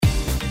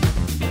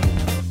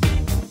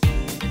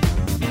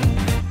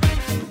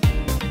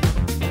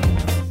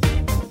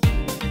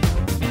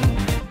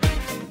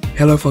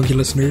Hello, funky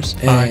listeners,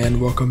 Hi.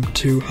 and welcome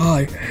to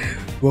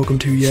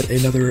yet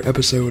another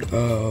episode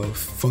of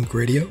Funk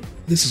Radio.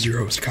 This is your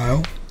host,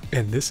 Kyle.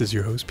 And this is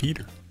your host,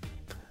 Peter.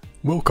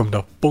 Welcome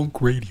to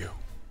Funk Radio.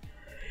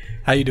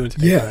 How you doing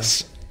today,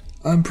 Yes,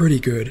 I'm pretty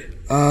good.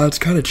 It's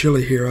kind of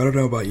chilly here, I don't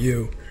know about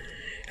you,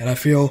 and I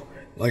feel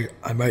like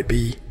I might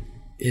be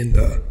in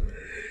the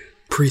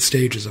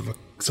pre-stages of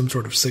some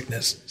sort of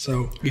sickness,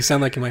 so... You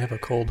sound like you might have a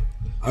cold.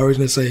 I was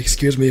going to say,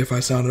 excuse me if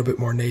I sounded a bit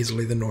more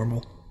nasally than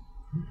normal.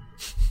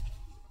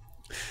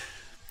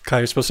 Kyle,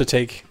 you're supposed to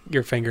take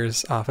your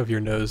fingers off of your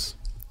nose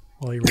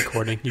while you're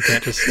recording. You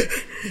can't just...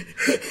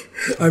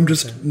 I'm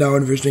just now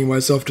envisioning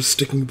myself just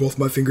sticking both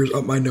my fingers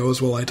up my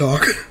nose while I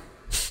talk.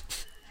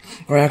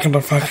 Welcome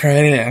to Funk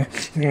Radio.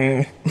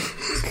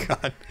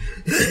 God.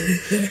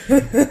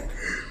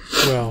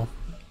 Well,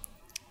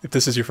 if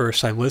this is your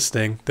first time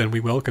listening, then we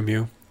welcome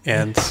you,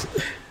 and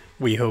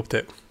we hope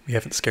that we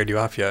haven't scared you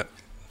off yet.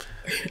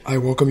 I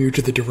welcome you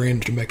to the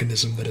deranged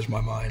mechanism that is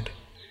my mind.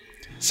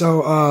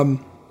 So,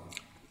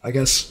 I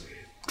guess,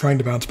 trying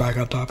to bounce back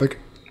on topic.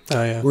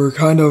 Oh, yeah. We're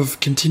kind of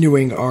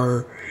continuing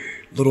our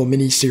little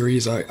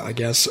mini-series, I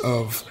guess,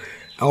 of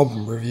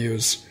album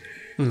reviews.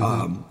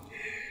 Mm-hmm.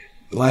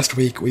 Last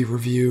week we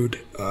reviewed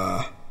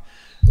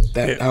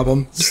that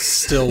album.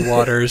 Still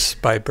Waters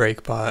by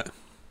Breakbot.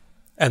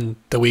 And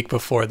the week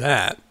before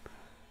that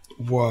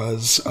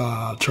was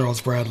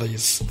Charles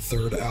Bradley's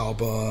third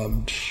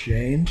album,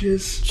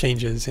 Changes?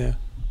 Changes, yeah.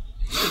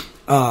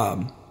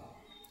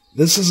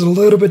 This is a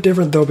little bit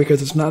different, though,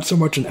 because it's not so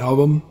much an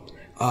album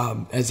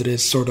as it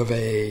is sort of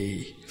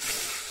a...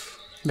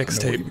 Mixtape. I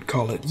don't know what you would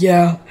call it.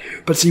 Yeah,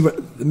 but see,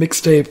 what the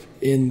mixtape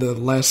in the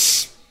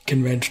less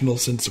conventional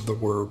sense of the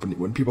word,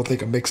 when people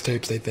think of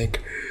mixtapes, they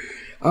think,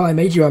 oh, I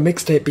made you a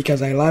mixtape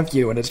because I love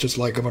you, and it's just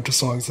like a bunch of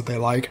songs that they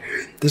like.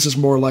 This is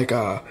more like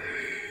a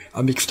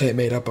mixtape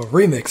made up of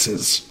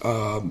remixes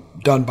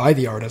done by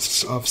the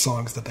artists of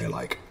songs that they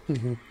like.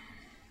 Mm-hmm.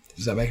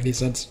 Does that make any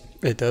sense?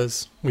 It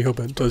does. We hope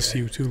it does to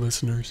you too,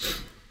 listeners.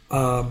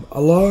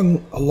 A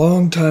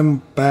long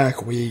time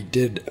back, we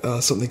did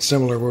something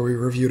similar where we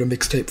reviewed a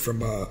mixtape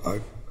from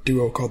a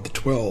duo called the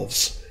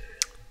 12s.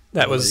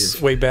 That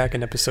was way back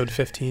in episode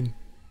 15.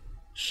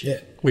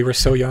 Shit. We were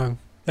so young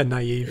and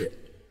naive.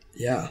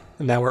 Yeah.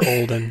 And now we're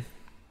old and...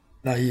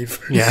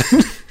 Naive. Yeah.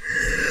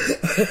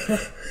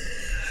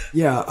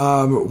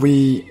 Yeah,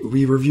 we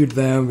reviewed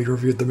them, we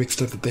reviewed the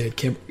mixtape that they had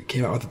came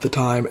out with at the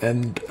time,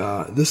 and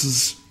this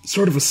is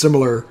sort of a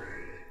similar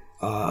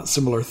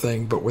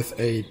thing, but with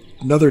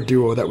another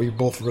duo that we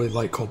both really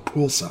like called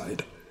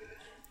Poolside.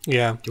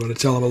 Yeah. Do you want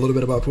to tell them a little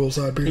bit about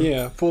Poolside, Peter?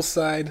 Yeah,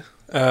 Poolside.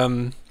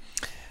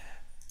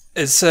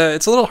 It's a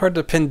little hard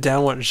to pin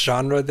down what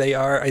genre they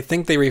are. I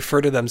think they refer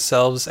to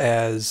themselves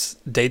as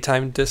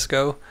daytime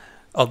disco,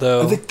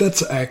 although... I think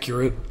that's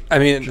accurate. I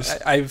mean,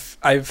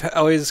 I've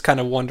always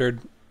kind of wondered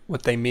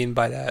what they mean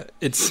by that.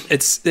 It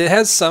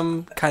has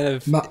some kind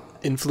of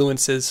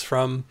influences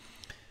from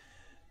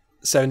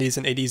 70s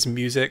and 80s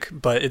music,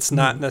 but it's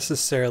not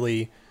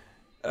necessarily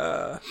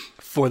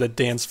for the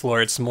dance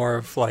floor. It's more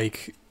of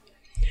like,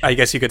 I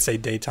guess you could say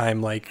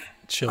daytime, like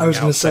chilling out. I was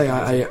going to say,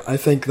 I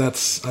think that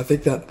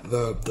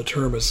the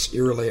term is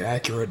eerily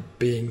accurate,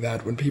 being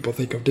that when people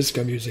think of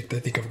disco music, they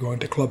think of going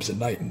to clubs at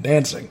night and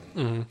dancing.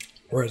 Mm-hmm.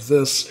 Whereas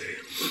this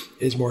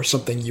is more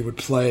something you would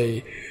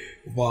play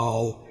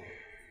while,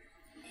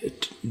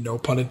 no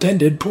pun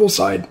intended,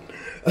 poolside.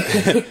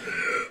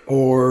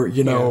 Or,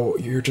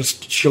 you're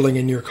just chilling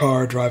in your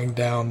car driving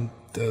down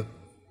the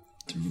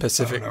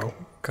Pacific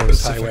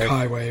Pacific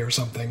Highway or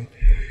something.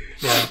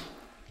 Yeah.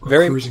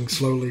 Cruising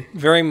slowly.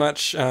 Very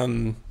much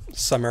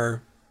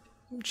summer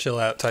chill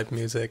out type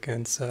music.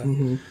 And it's a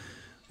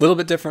little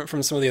bit different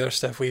from some of the other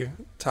stuff we've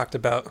talked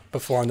about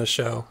before on the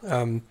show.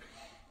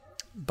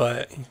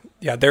 But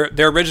yeah,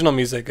 their original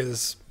music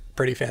is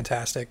pretty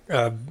fantastic.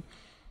 I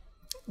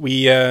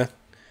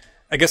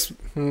guess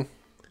I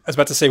was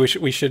about to say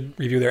we should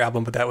review their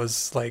album, but that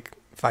was like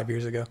 5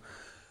 years ago.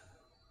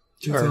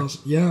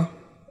 2000,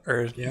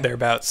 or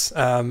thereabouts.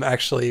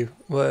 Actually,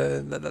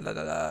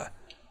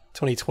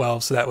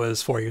 2012, so that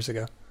was 4 years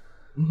ago.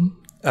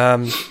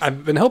 Mm-hmm.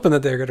 I've been hoping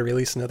that they're going to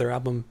release another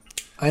album.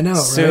 I know,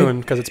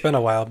 soon, because it's been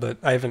a while, but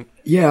I haven't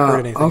heard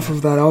anything. Off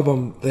of that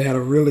album, they had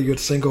a really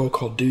good single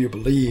called Do You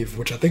Believe,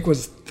 which I think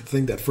was the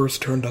thing that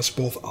first turned us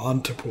both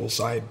on to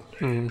Poolside,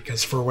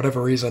 because for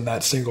whatever reason,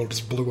 that single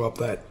just blew up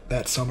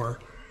that summer.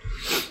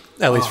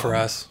 At least for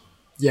us.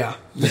 Yeah,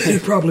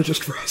 probably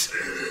just for us.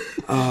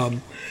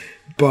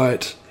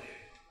 But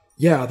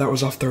yeah, that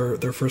was off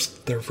their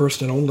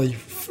first and only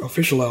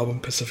official album,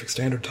 Pacific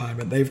Standard Time,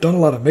 and they've done a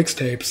lot of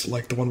mixtapes,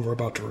 like the one we're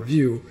about to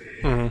review,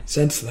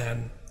 since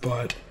then,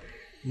 but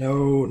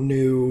no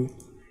new,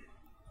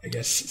 I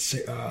guess,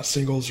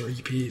 singles or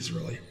EPs,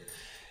 really.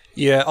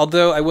 Yeah,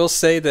 although I will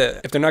say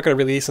that if they're not going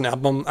to release an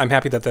album, I'm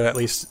happy that they're at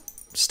least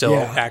still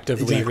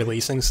actively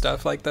releasing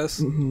stuff like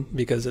this,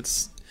 because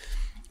it's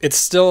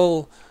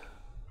still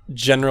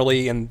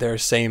generally in their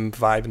same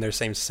vibe and their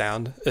same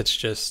sound. It's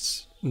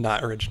just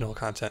not original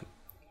content.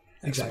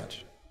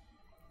 Exactly.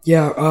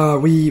 Yeah,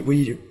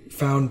 we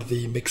found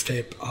the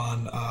mixtape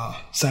on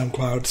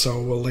SoundCloud,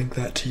 so we'll link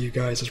that to you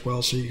guys as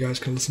well, so you guys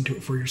can listen to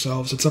it for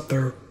yourselves. It's up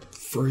there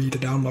free to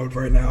download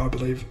right now, I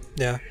believe.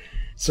 Yeah.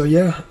 So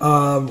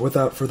yeah,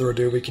 without further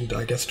ado, we can,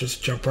 I guess,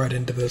 just jump right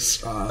into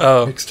this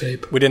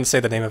mixtape. We didn't say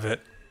the name of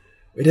it.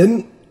 We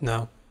didn't?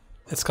 No.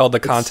 It's called the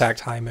Contact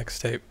High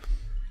Mixtape.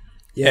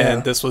 Yeah.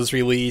 And this was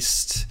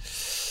released,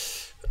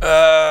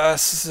 I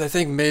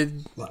think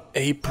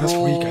mid-April. Last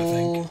week, I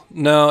think.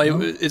 No,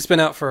 it's been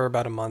out for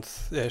about a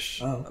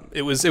month-ish. Oh.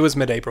 It was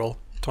mid-April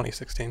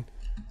 2016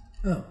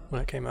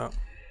 when it came out.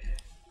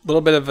 A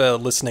little bit of a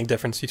listening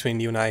difference between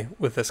you and I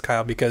with this,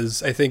 Kyle,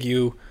 because I think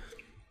you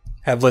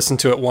have listened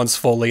to it once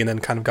fully and then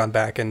kind of gone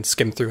back and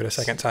skimmed through it a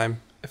second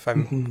time, if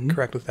I'm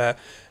correct with that.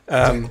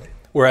 Exactly.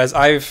 Whereas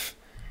I've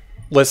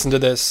listened to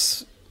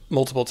this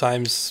multiple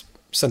times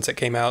since it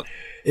came out.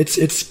 It's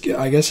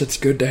I guess it's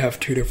good to have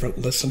two different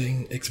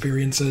listening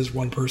experiences.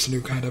 One person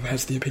who kind of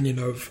has the opinion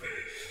of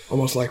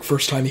almost like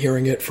first time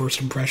hearing it,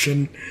 first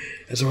impression,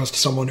 as opposed to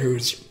someone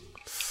who's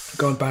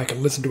gone back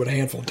and listened to it a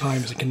handful of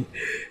times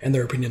and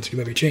their opinions can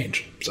maybe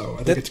change. So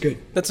I think it's good.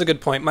 That's a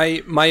good point.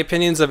 My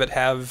opinions of it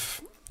have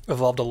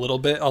evolved a little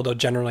bit, although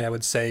generally I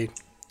would say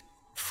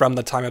from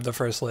the time of the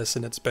first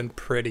listen, it's been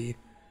pretty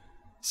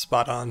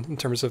spot on in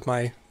terms of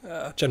my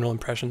general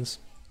impressions.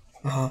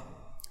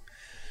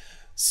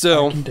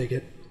 So I can dig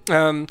it.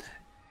 In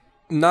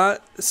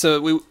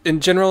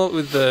general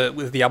with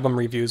the album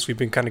reviews, we've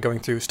been kind of going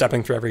through,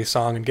 stepping through every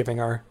song and giving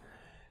our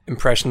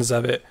impressions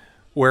of it.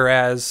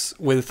 Whereas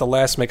with the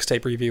last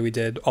mixtape review we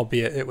did,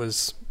 albeit it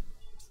was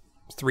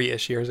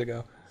 3-ish years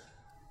ago,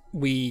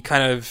 we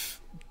kind of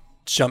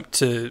jumped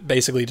to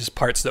basically just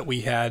parts that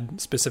we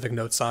had specific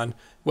notes on,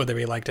 whether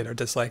we liked it or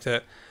disliked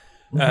it.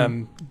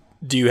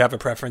 Do you have a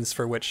preference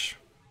for which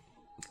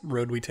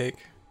road we take?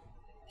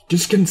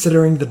 Just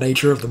considering the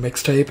nature of the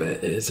mixtape,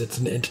 it's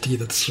an entity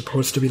that's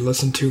supposed to be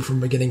listened to from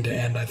beginning to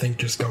end, I think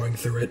just going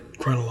through it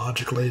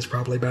chronologically is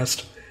probably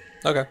best.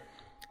 Okay.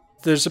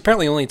 There's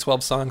apparently only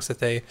 12 songs that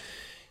they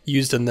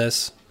used in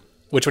this,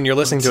 which when you're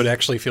listening to it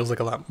actually feels like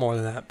a lot more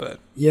than that. But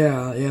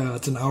yeah,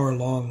 it's an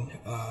hour-long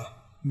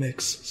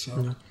mix.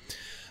 So.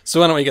 So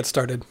why don't we get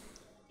started?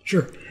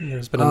 Sure.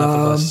 There's been enough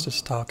of us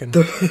just talking.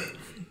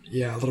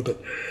 Yeah, a little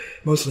bit.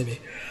 Mostly me.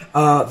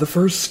 The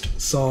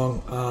first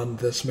song on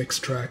this mix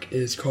track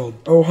is called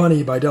Oh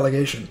Honey by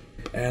Delegation.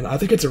 And I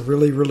think it's a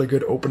really, really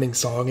good opening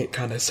song. It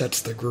kind of sets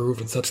the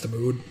groove and sets the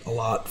mood a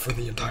lot for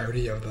the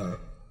entirety of the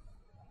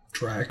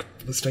track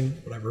listing,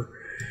 whatever.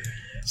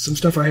 Some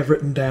stuff I have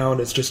written down,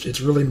 it's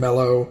really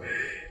mellow.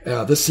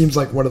 This seems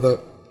like one of the,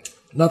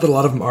 not that a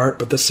lot of them aren't,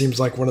 but this seems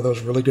like one of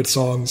those really good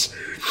songs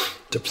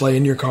to play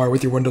in your car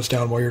with your windows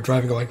down while you're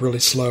driving like really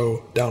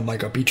slow down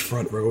like a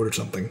beachfront road or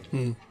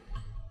something.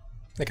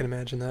 I can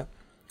imagine that.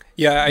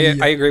 Yeah,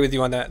 I agree with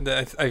you on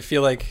that. I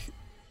feel like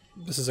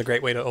this is a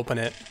great way to open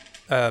it.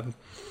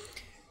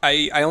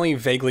 I only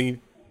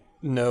vaguely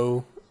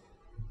know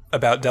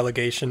about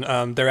Delegation.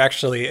 They're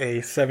actually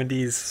a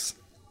 70s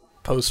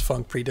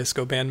post-funk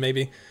pre-disco band,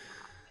 maybe.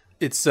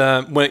 It's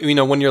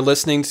when you're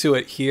listening to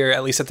it here,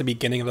 at least at the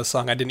beginning of the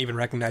song, I didn't even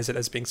recognize it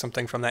as being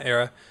something from that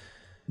era.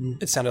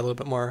 It sounded a little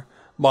bit more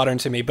modern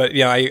to me, but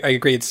yeah, I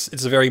agree.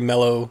 It's a very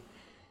mellow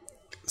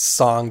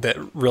song that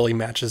really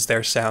matches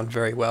their sound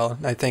very well.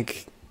 I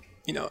think,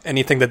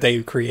 anything that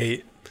they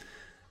create,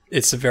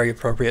 it's very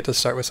appropriate to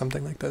start with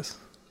something like this.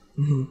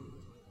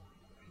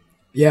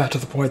 Yeah, to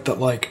the point that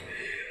like,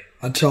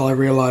 until I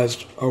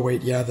realized, oh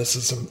wait, yeah, this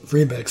is a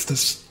remix.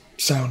 This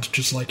sounds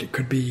just like it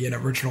could be an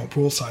original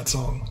Poolside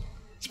song,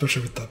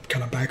 especially with the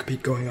kind of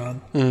backbeat going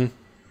on.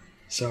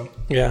 So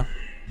yeah,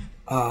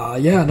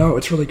 no,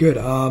 it's really good.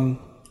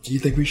 Do you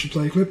think we should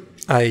play a clip?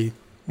 I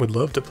would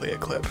love to play a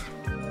clip.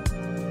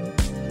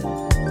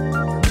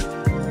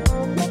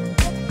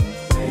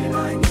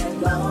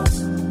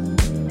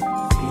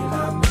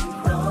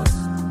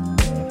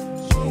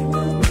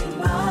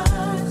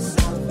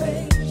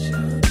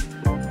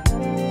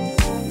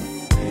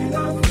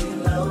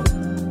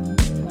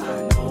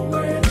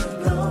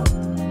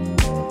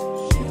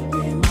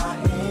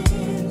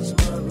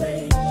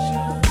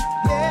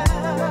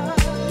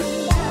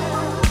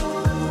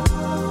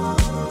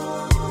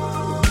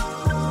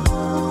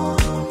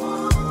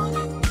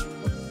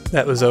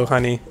 That was Oh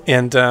Honey.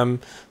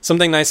 And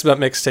something nice about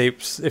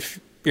mixtapes, if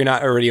you're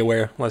not already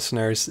aware,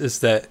 listeners, is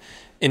that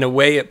in a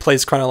way it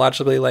plays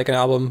chronologically like an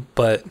album,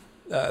 but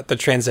the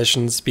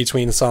transitions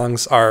between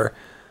songs are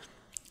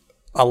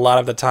a lot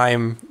of the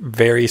time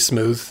very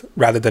smooth,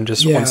 rather than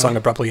just one song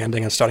abruptly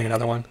ending and starting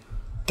another one.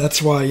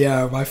 That's why,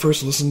 when I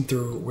first listened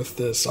through with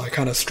this, I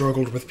kind of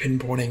struggled with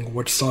pinpointing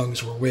which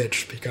songs were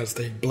which, because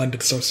they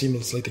blended so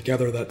seamlessly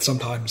together that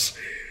sometimes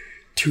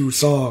two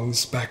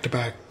songs back to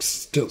back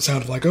still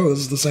sounded like, oh, this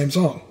is the same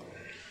song.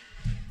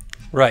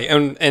 Right,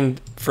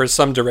 and for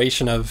some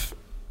duration of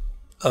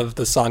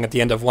the song at the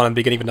end of one and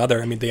beginning of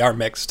another, I mean, they are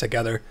mixed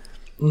together.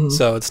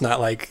 So it's not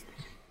like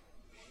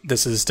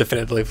this is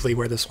definitively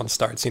where this one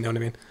starts, you know what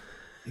I mean?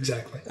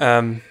 Exactly.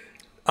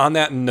 On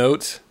that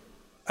note,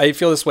 I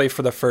feel this way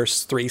for the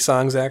first three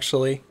songs,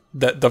 actually.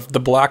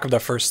 the block of the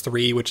first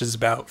three, which is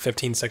about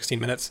 15, 16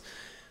 minutes,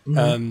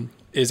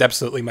 is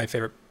absolutely my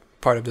favorite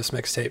part of this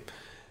mixtape.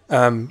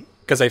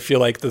 Because I feel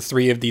like the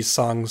three of these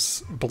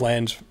songs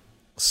blend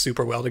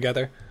super well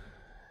together.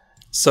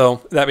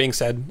 So that being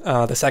said,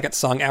 the second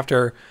song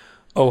after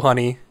 "Oh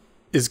Honey"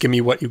 is "Give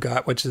Me What You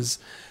Got," which is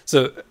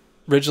so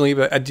originally.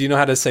 But do you know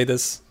how to say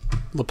this?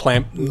 Le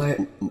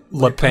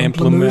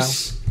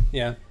Pamplemousse.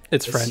 Yeah,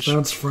 it's French.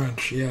 Sounds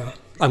French. Yeah,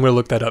 I'm gonna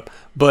look that up.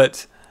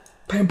 But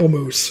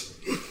pamplemousse.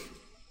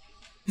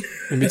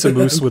 Maybe it's a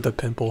moose with a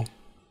pimple.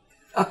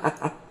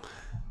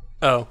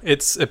 Oh,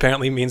 it's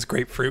apparently means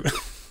grapefruit.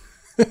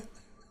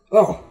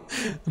 Oh,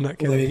 I'm not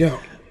kidding. Well, there you go.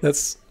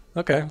 That's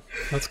okay.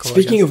 That's cool.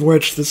 Speaking of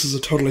which, this is a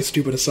totally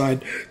stupid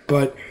aside,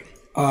 but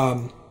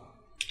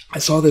I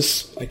saw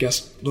this, I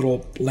guess,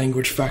 little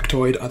language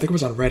factoid. I think it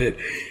was on Reddit,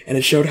 and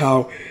it showed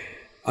how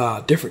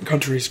different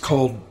countries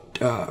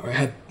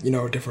had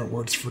different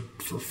words for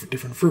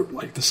different fruit.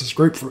 Like this is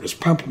grapefruit, is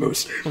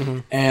pamplemousse,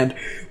 and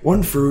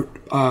one fruit,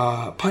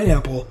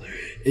 pineapple,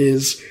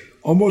 is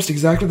almost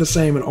exactly the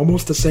same and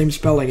almost the same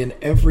spelling in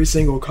every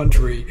single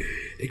country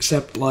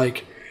except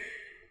like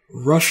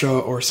Russia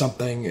or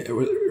something,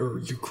 or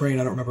Ukraine,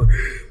 I don't remember,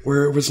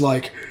 where it was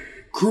like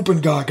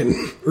Krupengagen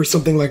or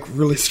something like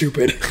really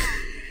stupid.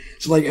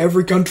 So like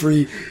every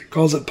country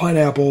calls it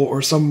pineapple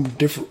or some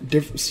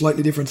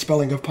slightly different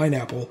spelling of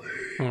pineapple,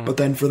 but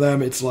then for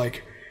them it's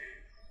like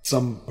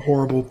some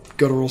horrible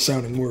guttural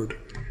sounding word.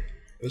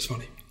 It was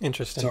funny.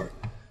 Interesting. Sorry.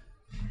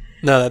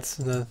 No, that's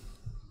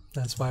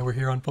why we're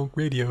here on Funk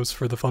Radios,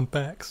 for the fun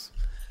facts.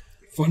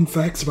 Fun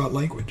facts about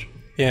language.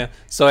 Yeah,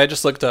 so I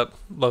just looked up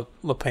Le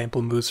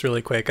Pamplemousse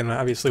really quick, and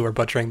obviously we're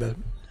butchering the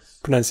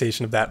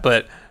pronunciation of that,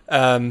 but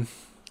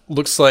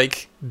looks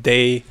like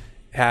they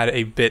had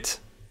a bit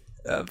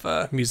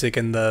of music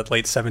in the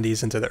late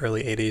 70s into the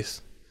early 80s.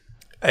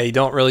 I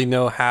don't really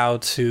know how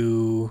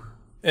to...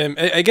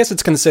 I guess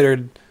it's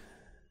considered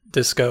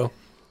disco,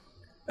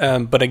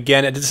 but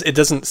again, it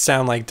doesn't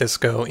sound like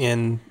disco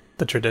in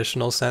the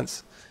traditional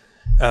sense.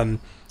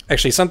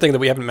 Actually, something that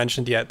we haven't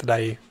mentioned yet that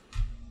I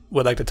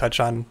would like to touch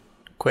on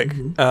quick.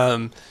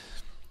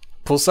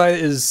 Poolside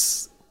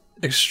is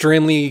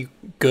extremely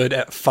good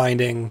at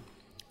finding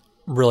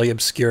really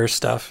obscure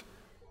stuff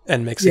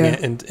and mixing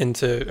it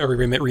into a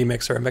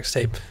remix or a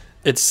mixtape.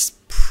 It's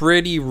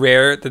pretty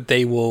rare that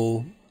they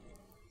will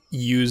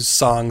use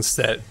songs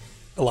that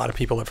a lot of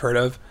people have heard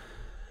of.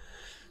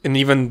 And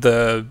even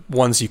the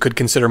ones you could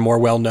consider more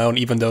well-known,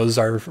 even those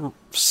are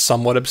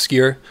somewhat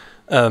obscure,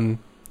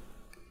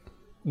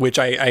 which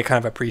I kind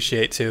of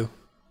appreciate too.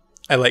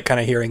 I like kind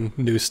of hearing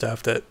new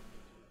stuff that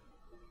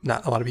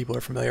not a lot of people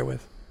are familiar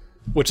with,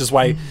 which is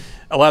why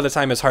a lot of the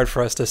time it's hard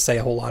for us to say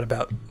a whole lot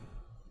about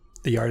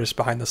the artist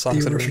behind the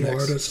songs that are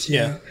remixed. Artists,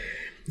 yeah.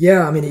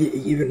 I mean,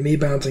 even me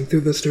bouncing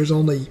through this, there's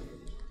only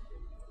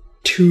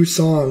 2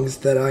 songs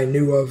that I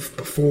knew of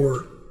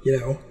before,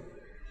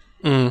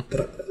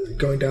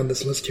 going down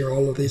this list here.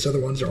 All of these other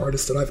ones are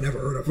artists that I've never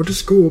heard of, which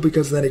is cool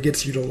because then it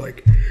gets you to,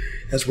 like,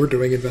 as we're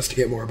doing,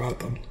 investigate more about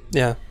them.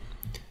 Yeah.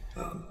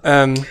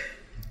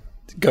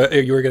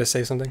 You were going to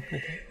say something?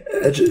 Okay.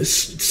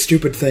 Just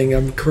stupid thing.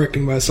 I'm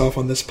correcting myself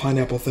on this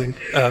pineapple thing.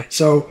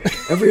 So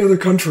every other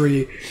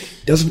country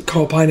doesn't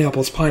call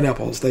pineapples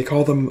pineapples. They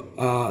call them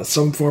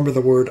some form of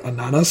the word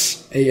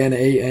ananas,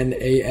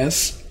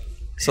 ananas.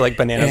 So like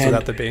bananas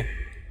without the B.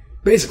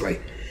 Basically.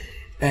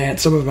 And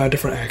some of them have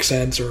different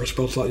accents or are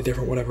spelled slightly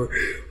different, whatever.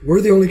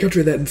 We're the only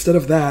country that instead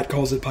of that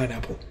calls it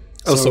pineapple.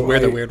 Oh, so we're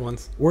the weird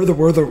ones. We're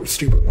the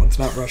stupid ones,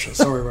 not Russia.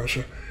 Sorry,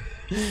 Russia.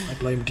 I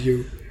blamed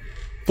you.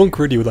 Funk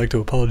Radio would like to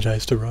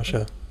apologize to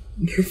Russia.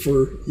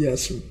 For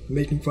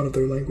making fun of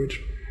their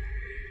language.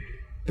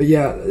 But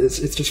yeah,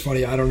 it's just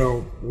funny. I don't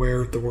know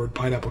where the word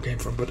pineapple came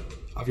from, but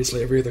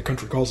obviously every other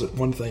country calls it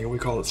one thing and we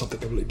call it something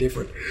completely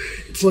different.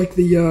 It's like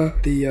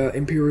the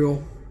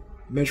imperial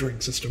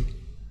measuring system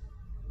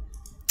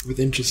with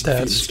inches and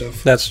feet and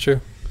stuff. That's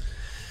true.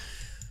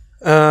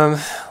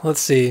 Let's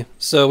see.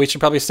 So we should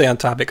probably stay on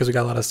topic because we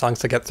got a lot of songs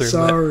to get through.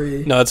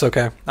 Sorry. No, it's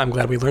okay. I'm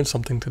glad we learned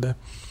something today.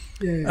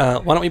 Yeah.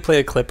 Why don't we play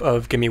a clip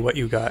of "Give Me What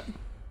You Got"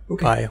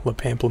 by Le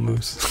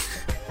Pamplemousse.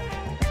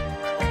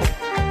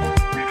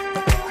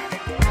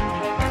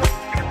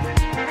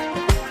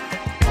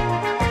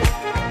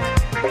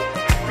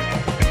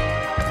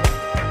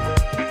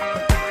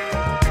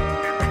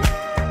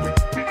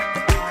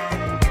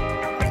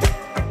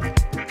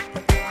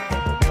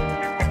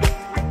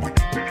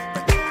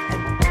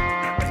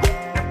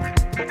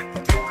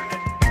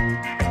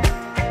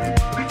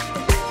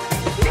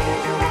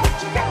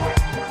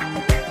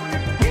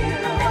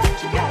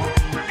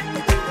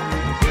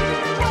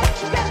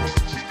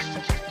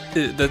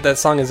 That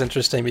song is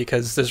interesting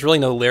because there's really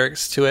no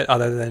lyrics to it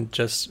other than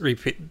just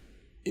repeat,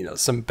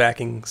 some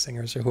backing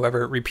singers or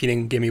whoever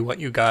repeating "Give Me What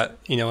You Got,"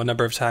 a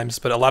number of times.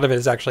 But a lot of it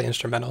is actually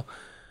instrumental,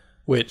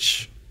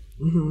 which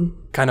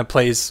kind of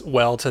plays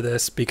well to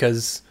this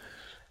because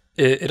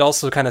it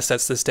also kind of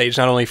sets the stage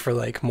not only for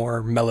like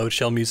more mellow,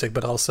 chill music,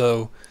 but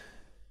also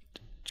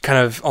kind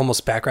of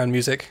almost background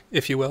music,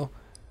 if you will.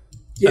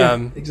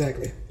 Yeah,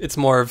 exactly. It's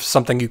more of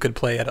something you could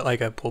play at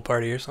like a pool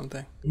party or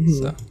something. Mm-hmm.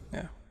 So,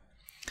 yeah.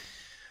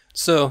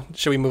 So,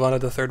 should we move on to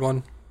the third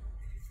one?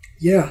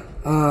 Yeah,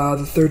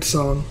 the third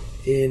song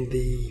in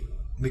the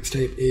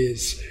mixtape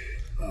is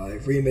a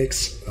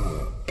remix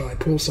by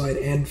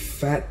Poolside and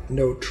Fat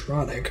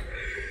Notronic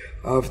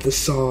of the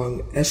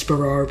song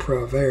Esperar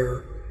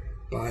Praver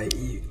by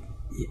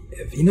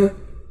Evina.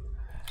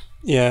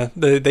 Yeah,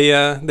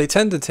 they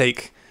tend to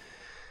take,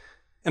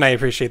 and I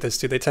appreciate this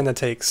too, they tend to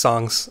take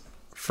songs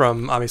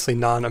from obviously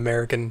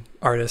non-American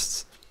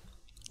artists,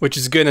 which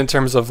is good in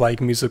terms of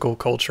like musical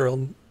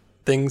cultural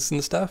things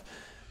and stuff,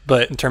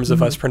 but in terms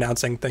of us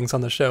pronouncing things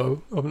on the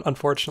show,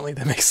 unfortunately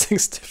that makes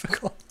things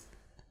difficult.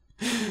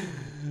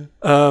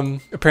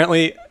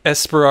 Apparently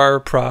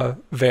Esperar pra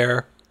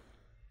ver,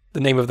 the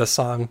name of the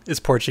song, is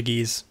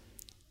Portuguese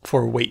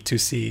for wait to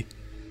see,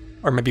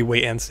 or maybe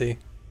wait and see.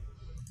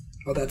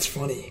 Oh, that's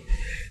funny.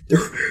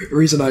 The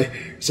reason I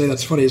say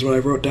that's funny is when I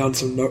wrote down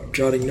some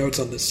jotting notes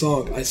on this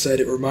song, I said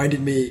it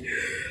reminded me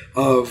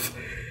of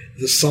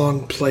the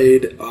song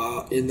played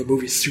in the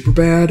movie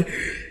Superbad.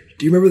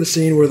 Do you remember the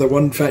scene where the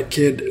one fat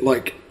kid,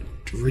 like,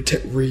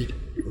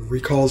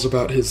 recalls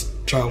about his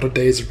childhood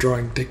days of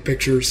drawing dick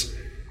pictures?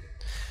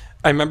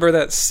 I remember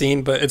that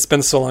scene, but it's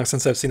been so long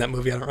since I've seen that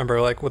movie, I don't remember,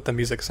 like, what the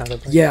music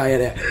sounded like.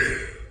 Yeah.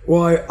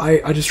 Well,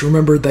 I just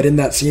remembered that in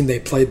that scene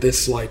they played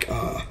this, like,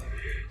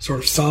 sort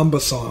of samba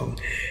song,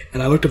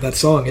 and I looked up that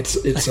song.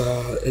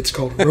 It's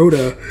called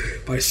Rhoda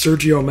by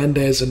Sergio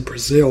Mendes in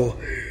Brazil,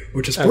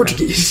 which is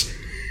Portuguese.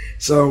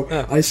 So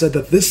I said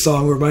that this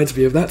song reminds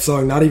me of that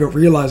song, not even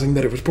realizing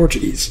that it was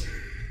Portuguese.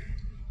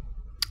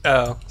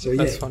 Oh, so,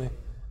 that's funny.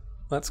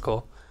 That's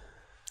cool.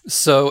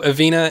 So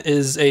Evina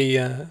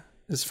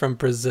is from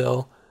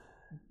Brazil.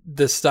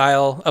 The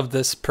style of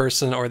this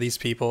person or these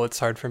people, it's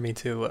hard for me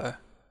to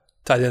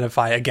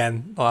identify.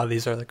 Again, a lot of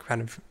these are like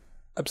kind of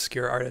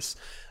obscure artists.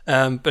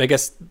 But I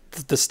guess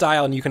the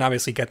style, and you can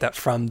obviously get that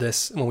from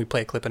this when we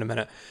play a clip in a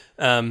minute,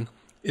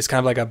 is kind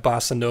of like a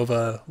bossa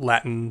nova,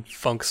 Latin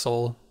funk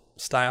soul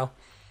style.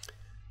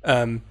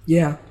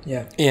 Yeah.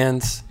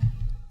 And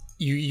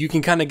you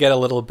can kind of get a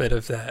little bit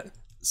of that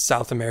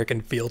South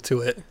American feel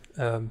to it.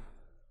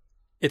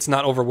 It's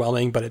not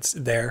overwhelming, but it's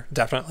there,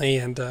 definitely.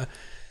 And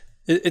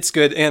it's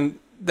good. And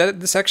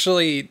this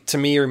actually, to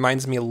me,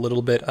 reminds me a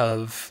little bit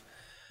of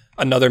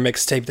another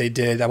mixtape they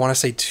did, I want to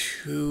say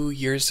 2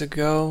 years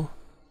ago,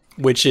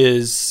 which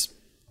is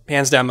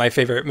hands down my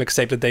favorite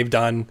mixtape that they've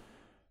done,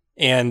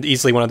 and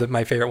easily one of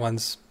my favorite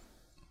ones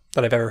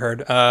that I've ever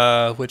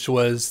heard, which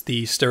was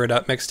the Stir It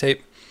Up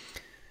mixtape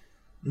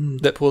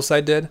that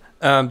Poolside did.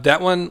 That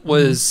one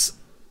was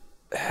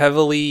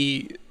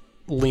heavily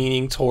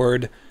leaning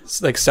toward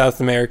like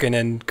South American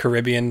and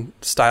Caribbean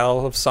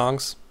style of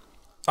songs.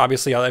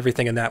 Obviously,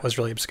 everything in that was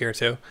really obscure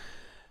too.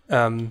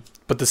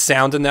 But the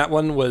sound in that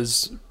one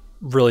was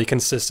really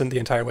consistent the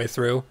entire way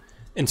through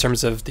in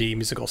terms of the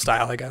musical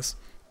style, I guess.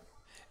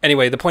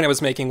 Anyway, the point I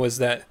was making was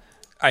that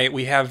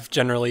we have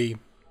generally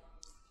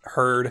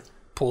heard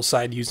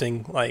Poolside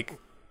using like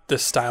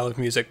this style of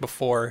music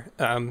before,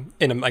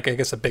 in like I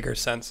guess a bigger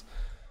sense.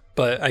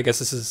 But I guess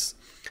this is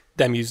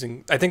them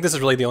using. I think this is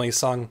really the only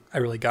song I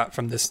really got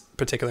from this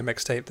particular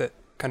mixtape that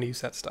kind of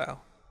used that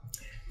style.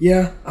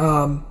 Yeah,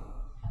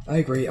 I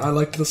agree. I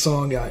liked the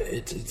song.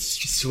 It's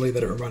just silly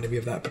that it reminded me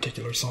of that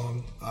particular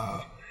song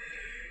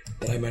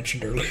that I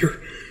mentioned earlier.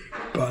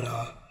 But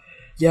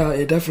yeah,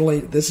 it definitely,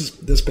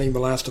 this being the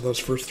last of those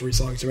first three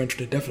songs I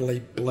mentioned, it definitely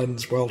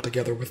blends well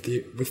together with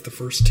the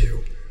first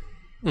two.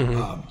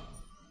 Mm-hmm.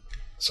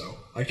 So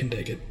I can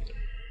dig it.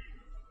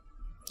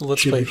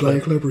 Let's should we play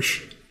a clip?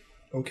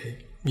 Okay.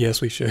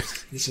 Yes, we should.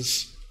 This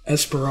is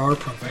Esperar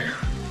Praver.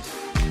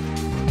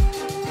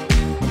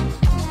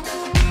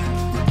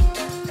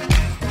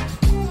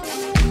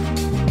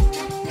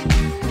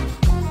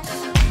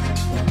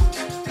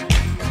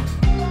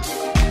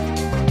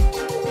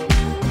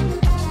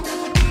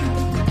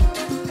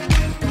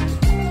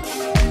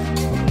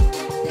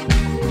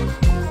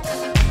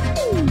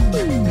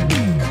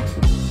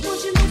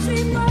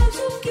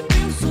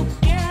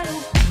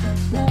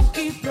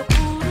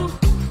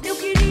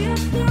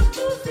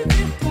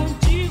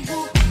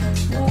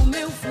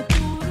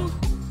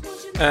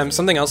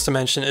 Something else to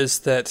mention is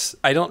that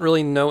I don't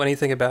really know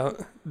anything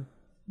about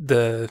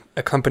the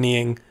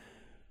accompanying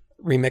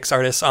remix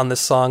artist on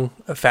this song,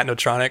 Fat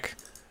Notronic,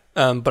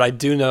 but I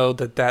do know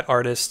that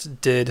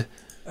artist did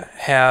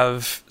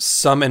have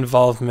some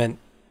involvement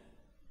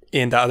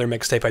in the other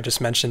mixtape I just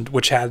mentioned,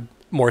 which had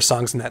more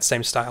songs in that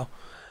same style.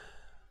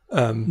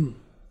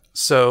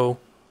 So,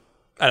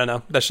 I don't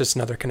know. That's just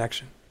another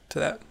connection to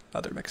that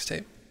other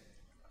mixtape.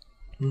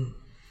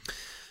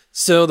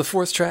 So the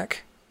fourth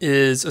track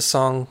is a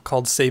song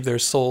called Save Their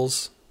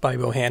Souls by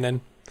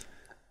Bohannon.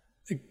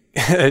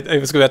 I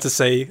was about to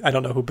say, I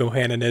don't know who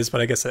Bohannon is,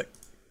 but I guess it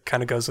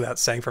kind of goes without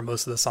saying for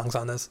most of the songs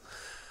on this.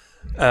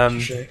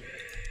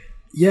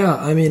 Yeah,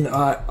 I mean,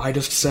 I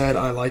just said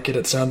I like it.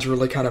 It sounds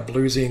really kind of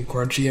bluesy and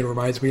crunchy and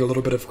reminds me a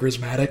little bit of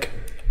Grismatic.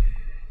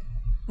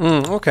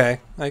 Okay,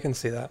 I can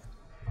see that.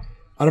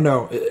 I don't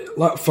know.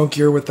 lot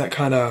funkier with that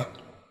kind of.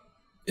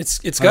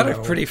 It's got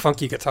a pretty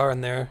funky guitar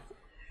in there.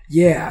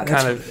 Yeah, that's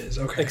kind what of it is.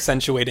 Okay.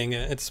 Accentuating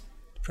it. It's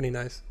pretty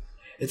nice.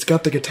 It's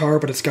got the guitar,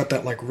 but it's got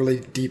that like really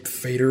deep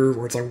fader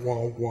where it's like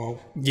whoa, whoa.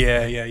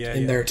 Yeah.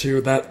 In there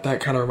too. That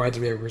kind of reminds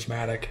me of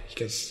Rhythmatic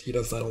because he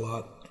does that a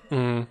lot.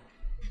 Mm.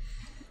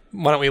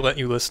 Why don't we let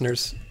you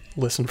listeners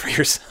listen for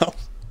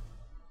yourself?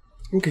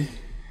 Okay.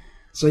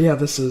 So yeah,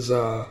 this is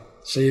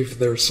Save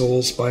Their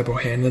Souls by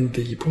Bohannon,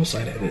 the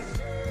Poolside edit.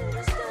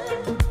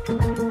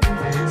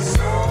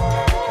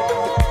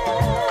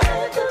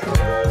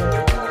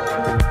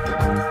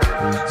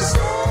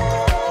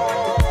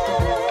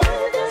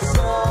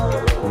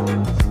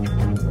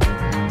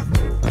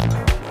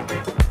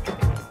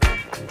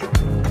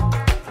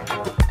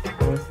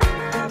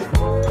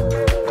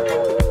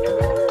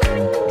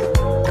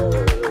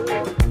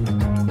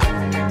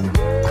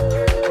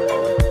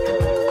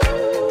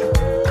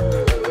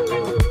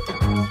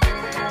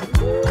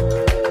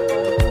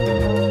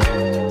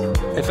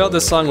 I felt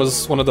this song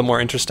was one of the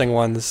more interesting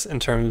ones in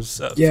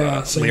terms of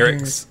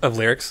lyrics.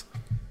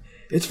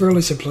 It's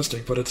fairly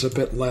simplistic, but it's a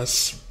bit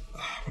less,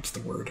 what's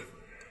the word?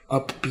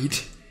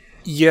 Upbeat.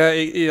 Yeah.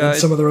 Than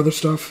some of their other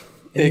stuff.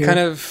 It kind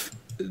of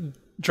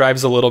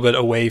drives a little bit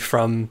away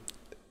from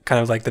kind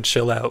of like the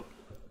chill out,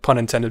 pun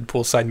intended,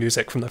 poolside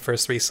music from the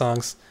first three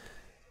songs.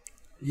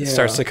 Yeah. It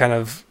starts to kind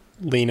of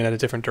lean in a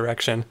different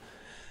direction.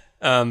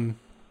 But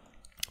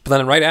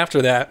then right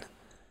after that,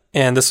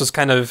 and this was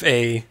kind of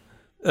a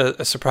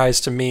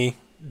surprise to me,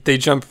 they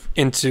jump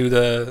into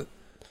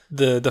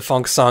the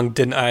funk song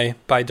 "Didn't I"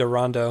 by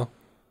Durando,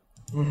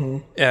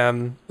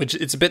 which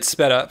it's a bit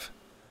sped up.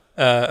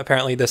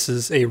 Apparently, this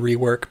is a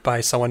rework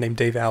by someone named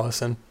Dave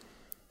Allison,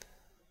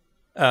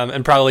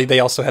 and probably they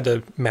also had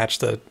to match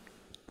the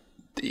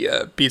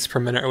beats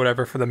per minute or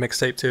whatever for the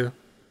mixtape too,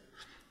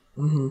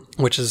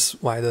 which is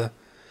why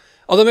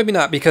although maybe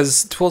not,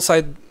 because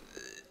Poolside,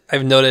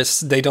 I've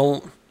noticed they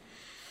don't.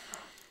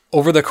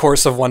 Over the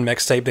course of one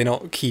mixtape, they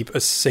don't keep a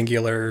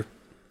singular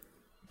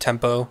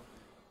tempo.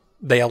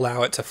 They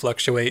allow it to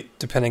fluctuate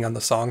depending on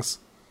the songs.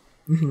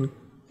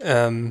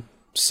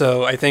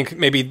 So I think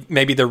maybe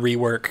the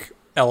rework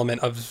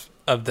element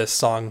of this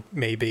song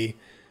may be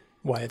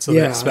why it's a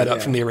bit sped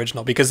up from the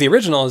original, because the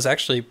original is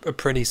actually a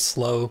pretty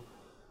slow.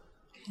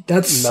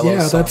 That's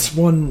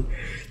one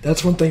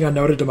thing I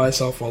noted to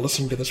myself while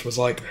listening to this was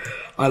like,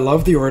 I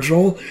love the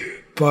original,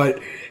 but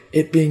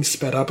it being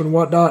sped up and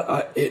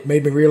whatnot, it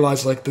made me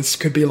realize like this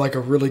could be like a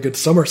really good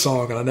summer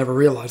song, and I never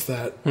realized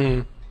that.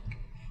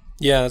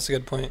 Yeah, that's a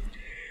good point.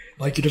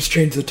 Like you just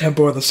change the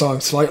tempo of the song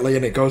slightly,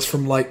 and it goes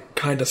from like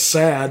kind of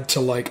sad to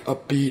like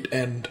upbeat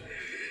and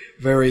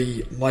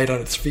very light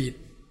on its feet.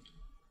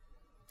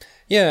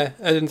 Yeah,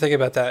 I didn't think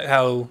about that.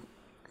 How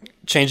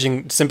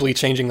simply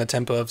changing the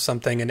tempo of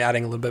something and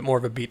adding a little bit more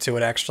of a beat to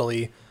it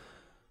actually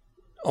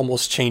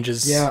almost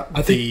changes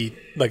the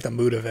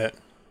mood of it.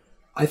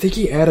 I think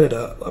he added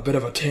a bit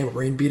of a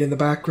tambourine beat in the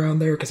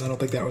background there, because I don't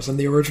think that was in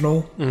the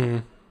original.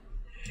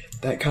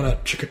 That kind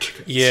of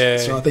chicka. Yeah.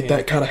 So I think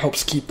that kind of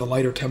helps keep the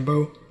lighter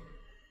tempo.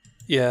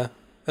 Yeah,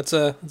 that's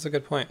a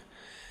good point.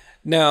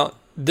 Now,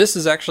 this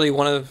is actually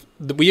one of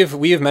we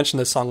have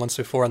mentioned this song once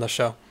before on the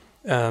show.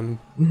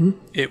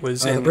 It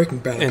was in our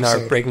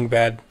Breaking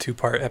Bad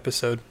 2-part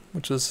episode,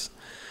 which was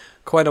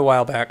quite a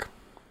while back.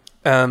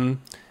 And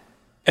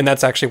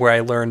that's actually where I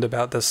learned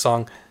about this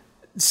song.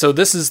 So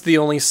this is the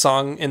only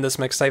song in this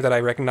mixtape that I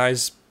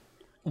recognized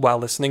while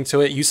listening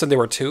to it. You said there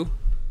were two?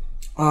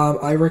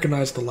 I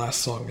recognized the last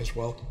song as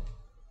well.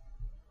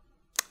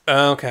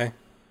 Okay.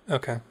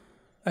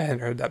 I hadn't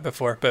heard that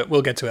before, but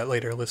we'll get to it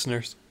later,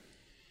 listeners.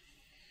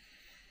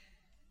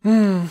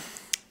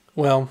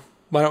 Well,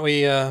 why don't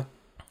we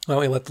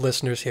let the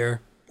listeners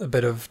hear a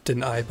bit of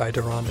 "Didn't I" by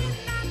Durando.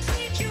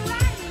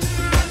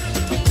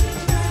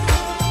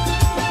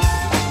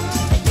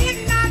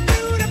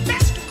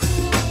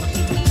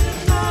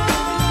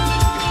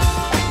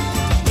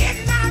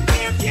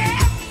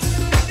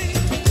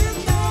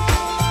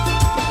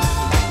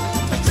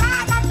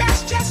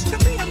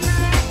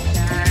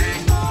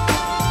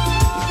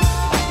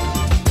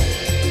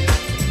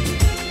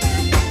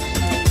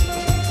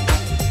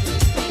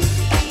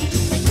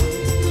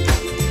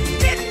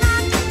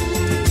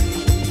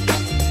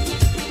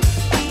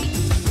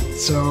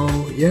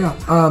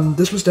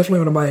 This was definitely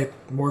one of my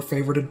more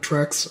favorited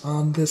tracks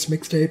on this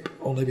mixtape,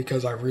 only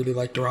because I really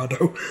like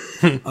Durando.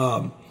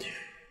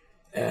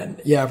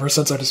 And yeah, ever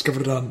since I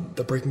discovered it on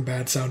the Breaking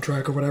Bad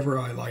soundtrack or whatever,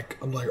 I'm like,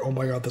 oh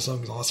my god, this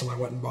song is awesome. I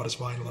went and bought his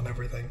vinyl and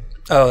everything.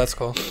 Oh, that's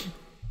cool.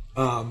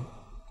 But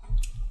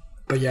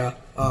yeah,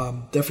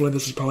 definitely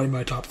this is probably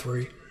my top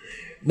 3.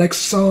 Next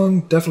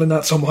song, definitely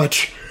not so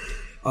much.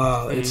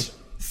 It's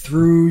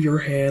Through Your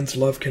Hands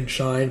Love Can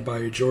Shine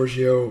by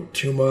Giorgio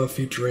Tuma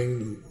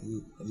featuring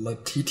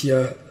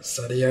Letitia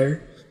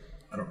Sadier.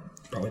 I'm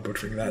probably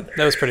butchering that.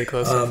 That was pretty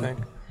close, I think.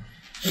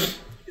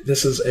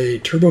 This is a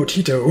Turbo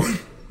Tito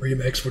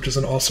remix, which is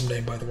an awesome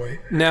name, by the way.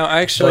 Now,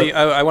 actually,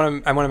 I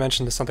want to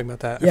mention something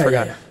about that. I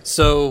forgot. Yeah.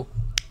 So,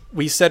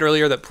 we said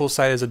earlier that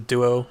Poolside is a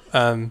duo.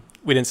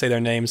 We didn't say their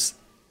names.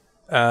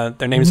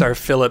 Their names are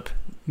Philip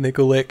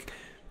Mikulik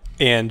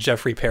and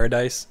Jeffrey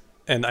Paradise,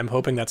 and I'm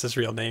hoping that's his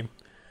real name,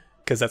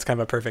 because that's kind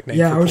of a perfect name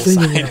for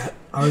Poolside.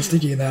 I was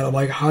thinking that. I'm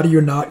like, how do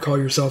you not call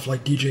yourself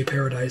like DJ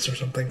Paradise or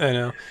something?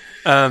 I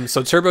know.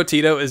 So Turbo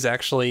Tito is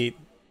actually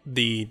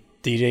the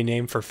DJ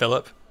name for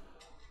Philip.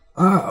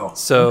 Oh.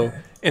 So, okay.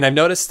 And I've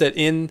noticed that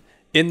in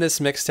this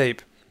mixtape,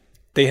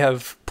 they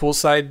have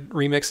Poolside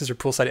remixes or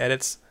Poolside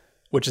edits,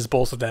 which is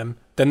both of them.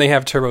 Then they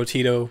have Turbo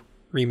Tito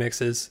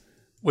remixes,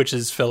 which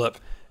is Philip.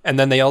 And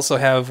then they also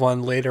have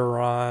one later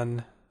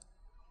on.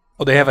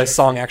 Well, they have a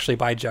song actually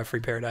by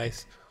Jeffrey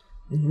Paradise.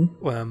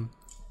 Mm-hmm.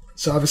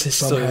 So obviously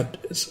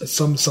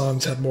some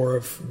songs had more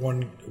of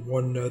one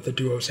the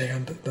duo's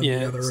hand than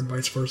the other, and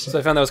vice versa. So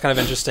I found that was kind of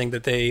interesting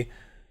that they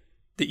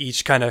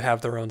each kind of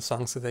have their own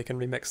songs that they can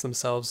remix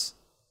themselves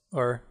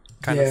or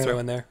kind of throw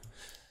in there.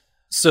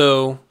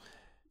 So,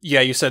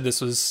 yeah, you said this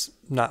was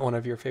not one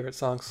of your favorite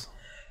songs.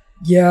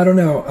 Yeah, I don't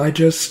know. I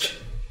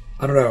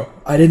don't know.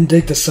 I didn't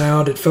dig the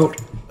sound. It felt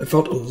a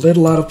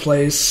little out of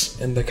place,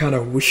 and the kind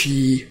of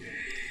whooshy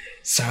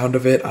sound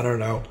of it. I don't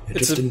know.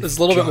 It's a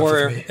little bit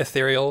more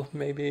ethereal,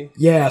 maybe.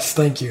 Yes,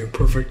 thank you.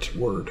 Perfect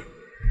word.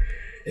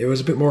 It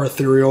was a bit more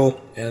ethereal,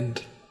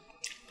 and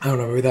I don't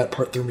know. Maybe that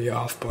part threw me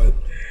off, but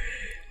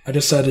I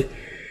just said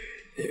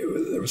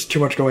there was too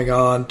much going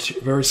on.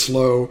 Very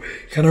slow.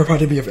 Kind of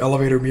reminded me of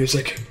elevator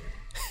music.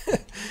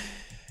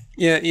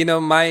 Yeah,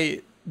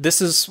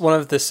 this is one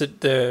of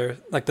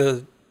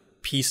the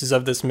pieces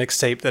of this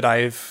mixtape that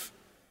I've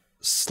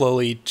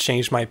slowly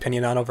changed my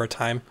opinion on over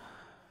time.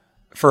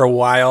 For a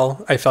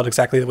while, I felt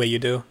exactly the way you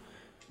do.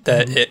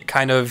 That it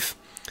kind of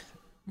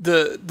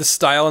the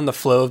style and the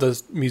flow of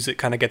the music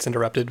kind of gets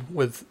interrupted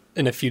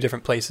in a few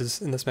different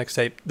places in this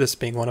mixtape. This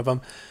being one of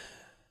them.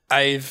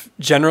 I've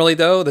generally,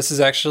 though, this has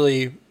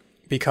actually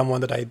become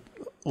one that I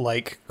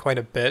like quite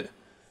a bit.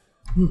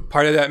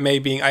 Part of that may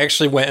being I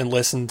actually went and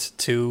listened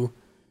to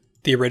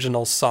the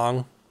original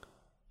song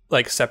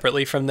like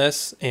separately from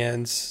this,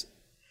 and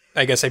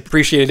I guess I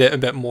appreciated it a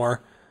bit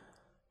more.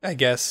 I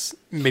guess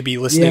maybe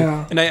listening,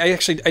 and I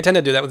tend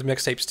to do that with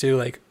mixtapes too.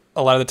 Like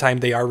a lot of the time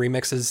they are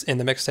remixes in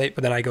the mixtape,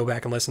 but then I go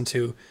back and listen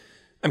to.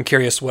 I'm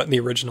curious what the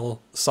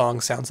original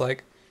song sounds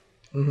like.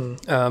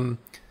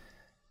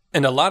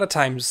 And a lot of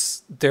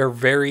times they're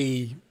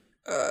very,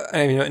 I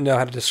don't even know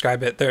how to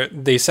describe it.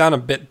 They sound a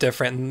bit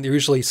different, and they're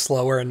usually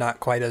slower and not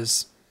quite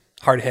as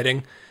hard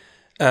hitting.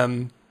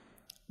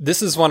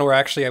 This is one where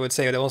actually I would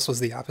say it almost was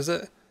the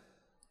opposite.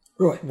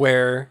 Really?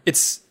 Where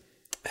it's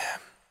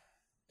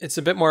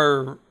a bit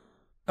more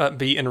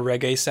upbeat and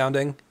reggae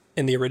sounding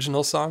in the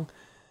original song.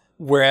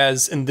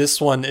 Whereas in this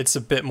one, it's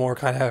a bit more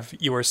kind of,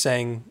 you were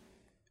saying,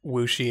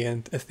 whooshy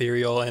and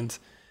ethereal and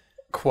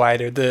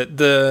quieter.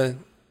 The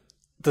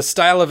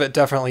style of it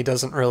definitely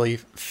doesn't really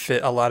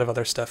fit a lot of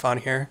other stuff on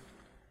here.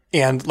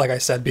 And like I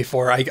said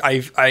before,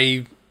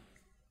 I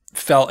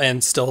felt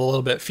and still a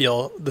little bit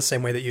feel the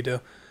same way that you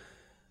do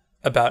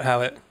about how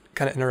it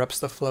kind of interrupts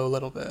the flow a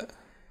little bit.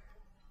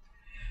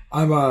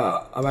 I'm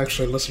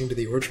actually listening to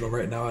the original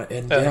right now,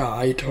 and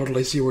I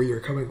totally see where you're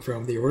coming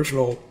from. The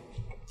original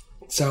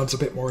sounds a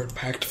bit more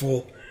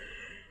impactful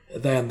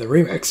than the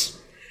remix.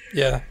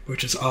 Yeah.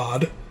 Which is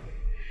odd.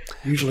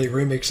 Usually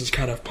remixes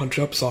kind of punch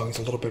up songs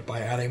a little bit by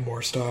adding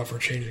more stuff or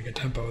changing a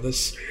tempo.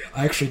 This,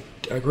 I actually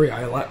agree,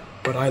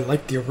 but I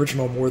like the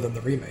original more than the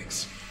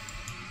remix.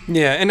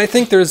 Yeah, and I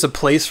think there's a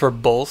place for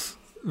both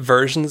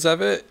versions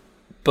of it,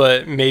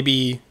 but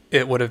maybe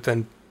it would have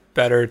been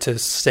better to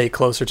stay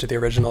closer to the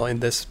original in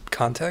this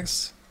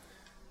context,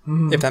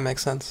 if that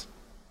makes sense.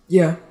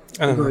 Yeah,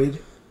 agreed.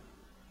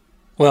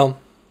 Well,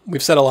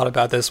 we've said a lot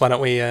about this. Why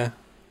don't we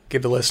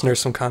give the listeners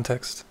some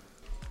context?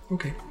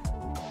 Okay.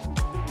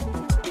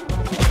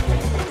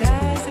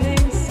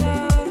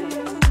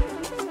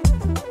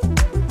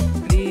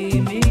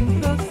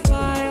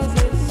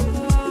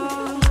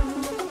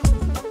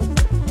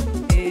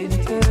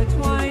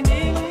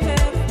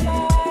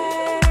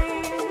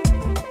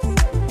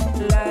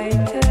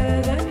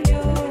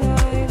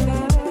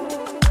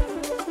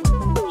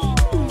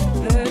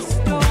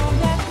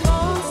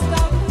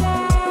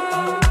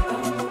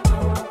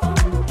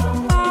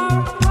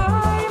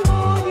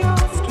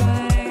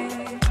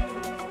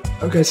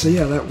 Okay, so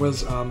yeah, that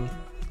was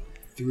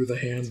Through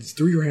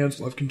Your Hands,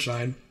 Love Can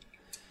Shine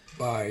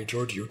by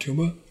George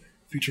Yotuma,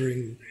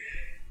 featuring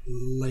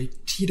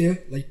Laetitia.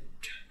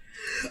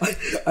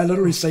 I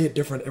literally say it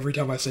different every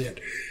time I say it.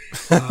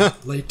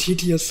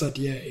 Laetitia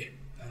Sadier.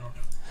 I don't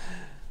know.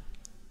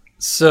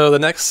 So the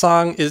next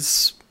song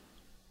is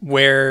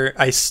where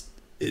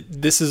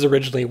this is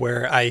originally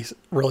where I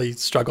really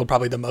struggled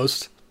probably the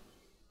most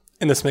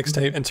in this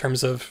mixtape in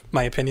terms of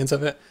my opinions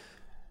of it.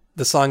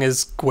 The song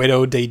is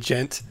Guido de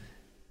Gent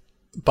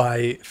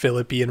by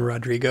Philippi and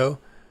Rodrigo,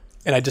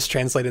 and I just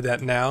translated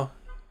that now.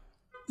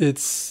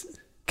 It's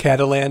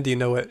Catalan. Do you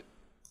know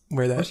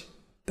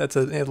that's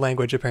a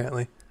language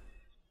apparently?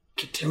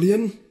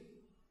 Castilian?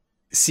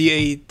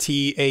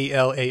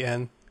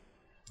 Catalan.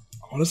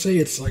 I want to say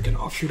it's like an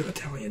offshoot of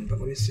Italian, but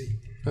let me see.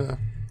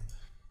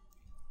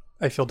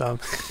 I feel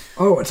dumb.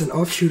 Oh, it's an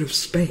offshoot of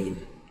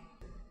Spain.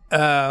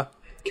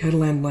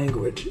 Catalan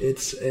language.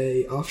 It's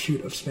a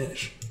offshoot of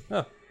Spanish.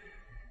 Oh.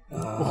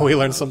 Well, we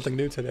learned something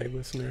new today,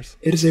 listeners.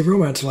 It is a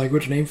Romance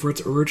language named for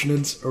its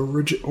origins.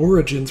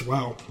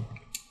 Wow,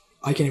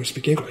 I can't even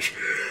speak English.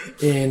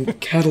 In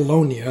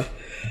Catalonia,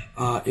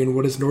 in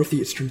what is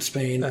northeastern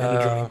Spain and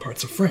adjoining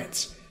parts of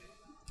France.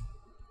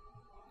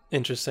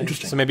 Interesting.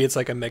 So maybe it's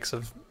like a mix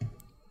of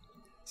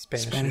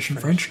Spanish and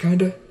French,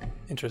 kind of.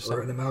 Interesting.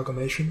 Or an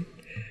amalgamation.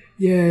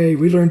 Yay!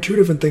 We learned 2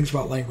 different things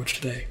about language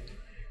today.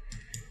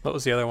 What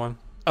was the other one?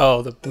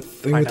 Oh, the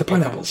thing with the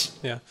pineapples.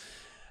 Yeah.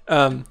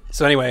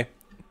 So anyway,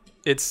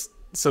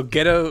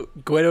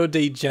 Gueto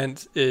de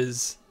Gent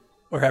is,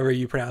 or however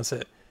you pronounce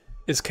it,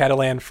 is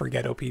Catalan for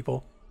ghetto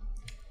people.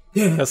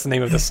 Yeah. That's the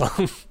name of the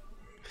song.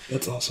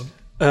 That's awesome.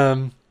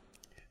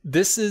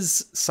 This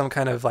is some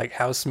kind of like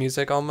house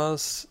music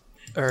almost,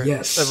 or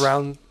yes.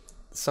 around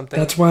something.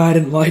 That's why I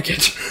didn't like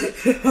it.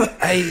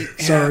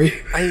 Sorry.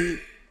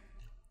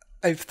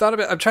 I've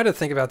tried to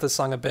think about this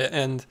song a bit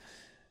and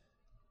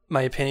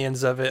my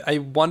opinions of it. I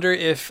wonder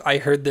if I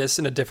heard this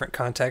in a different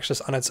context,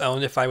 just on its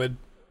own, if I would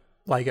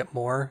like it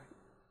more.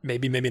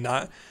 Maybe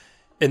not.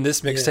 In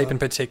this mixtape in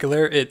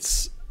particular,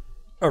 it's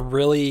a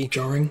really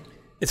jarring.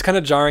 It's kind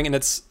of jarring, and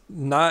it's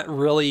not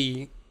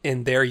really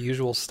in their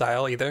usual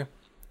style either.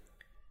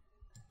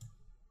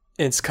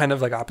 It's kind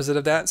of like opposite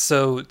of that.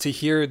 So to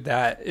hear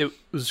that, it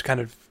was kind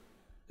of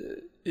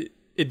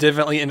it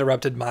definitely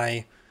interrupted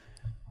my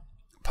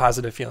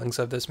positive feelings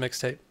of this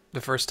mixtape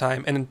the first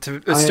time, and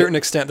to a certain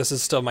extent, this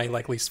is still my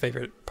least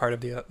favorite part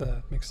of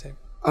the mixtape.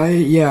 I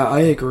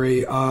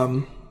agree.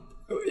 On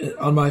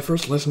my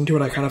first listen to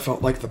it, I kind of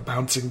felt like the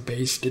bouncing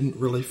bass didn't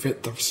really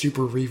fit the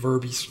super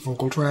reverby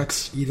vocal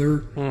tracks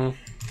either.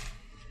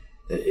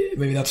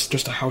 Maybe that's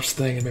just a house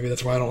thing, and maybe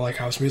that's why I don't like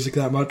house music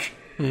that much.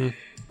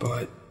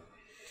 But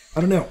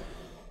I don't know.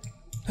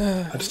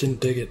 I just didn't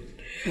dig it.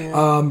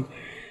 Yeah.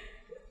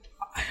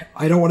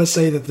 I don't want to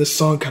say that this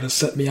song kind of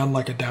set me on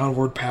like a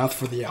downward path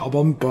for the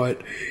album,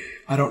 but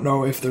I don't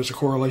know if there's a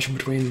correlation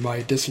between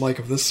my dislike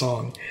of this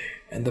song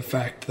and the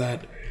fact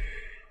that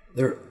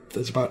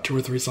there's about 2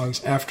 or 3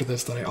 songs after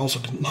this that I also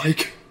didn't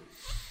like.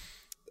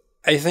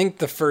 I think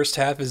the first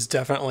half is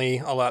definitely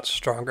a lot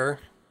stronger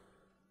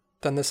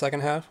than the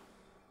second half.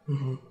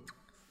 Mm-hmm.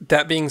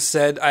 That being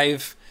said,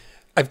 I've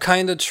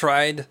kind of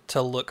tried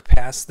to look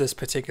past this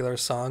particular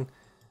song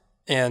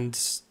and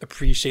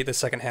appreciate the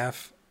second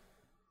half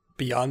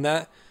beyond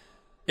that.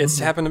 It's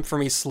happened for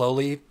me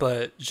slowly,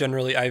 but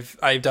generally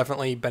I've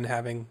definitely been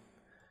having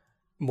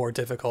more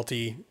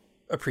difficulty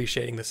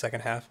appreciating the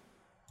second half.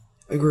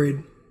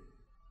 Agreed.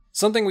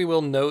 Something we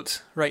will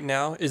note right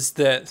now is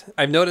that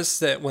I've noticed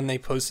that when they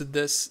posted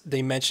this,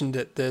 they mentioned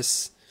that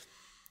this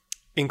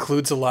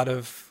includes a lot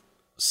of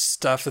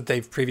stuff that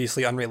they've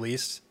previously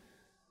unreleased.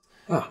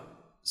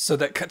 So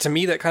that, to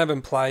me, that kind of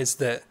implies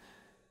that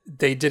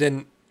they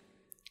didn't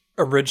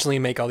originally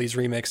make all these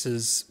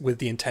remixes with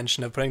the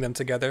intention of putting them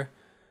together.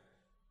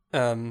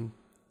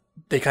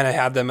 They kind of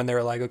had them and they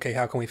were like, okay,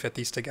 how can we fit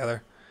these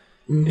together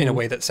in a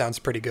way that sounds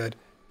pretty good?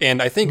 And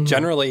I think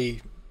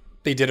generally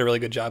they did a really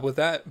good job with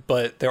that,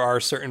 but there are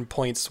certain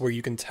points where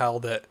you can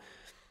tell that,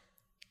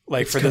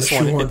 like it's for this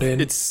one,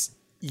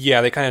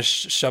 they kind of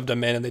shoved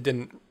them in,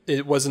 and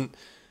it wasn't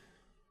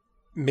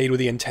made with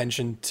the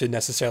intention to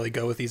necessarily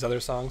go with these other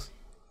songs.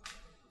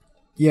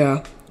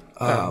 Yeah.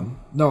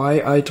 No,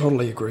 I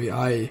totally agree.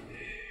 I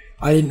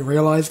didn't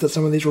realize that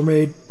some of these were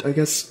made, I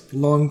guess,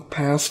 long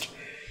past,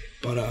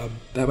 but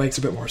that makes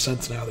a bit more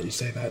sense now that you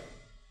say that.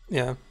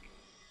 Yeah.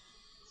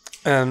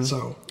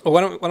 So, well,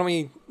 why don't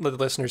we let the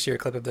listeners hear a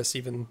clip of this,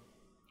 even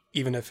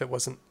if it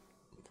wasn't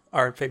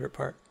our favorite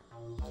part?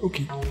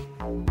 Okay.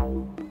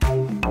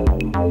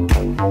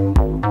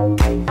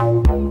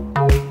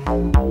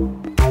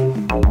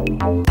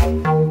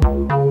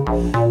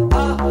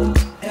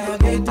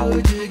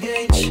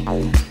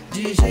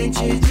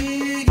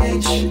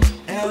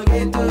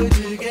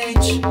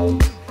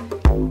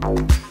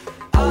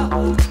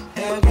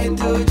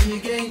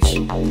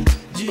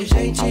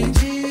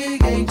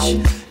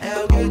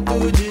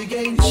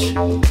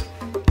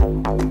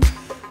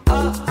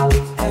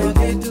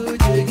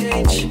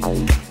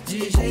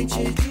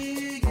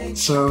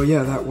 So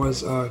yeah, that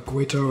was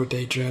Gueto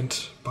de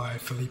Gent by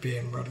Felipe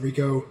and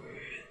Rodrigo.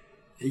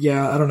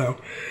 Yeah, I don't know.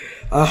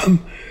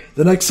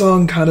 The next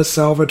song kind of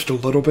salvaged a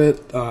little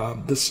bit.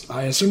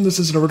 I assume this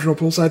is an original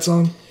Poolside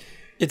song?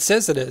 It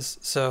says it is,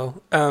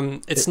 so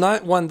it's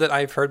not one that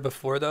I've heard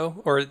before,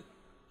 though, or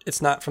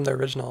it's not from the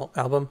original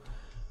album.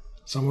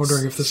 So I'm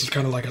wondering if this is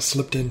kind of like a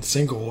slipped-in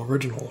single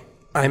original.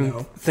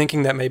 I'm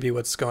thinking that may be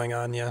what's going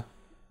on, yeah.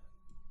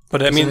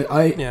 But I mean,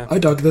 I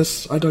dug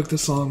this. I dug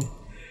this song.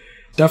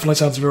 Definitely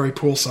sounds very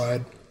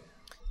Poolside.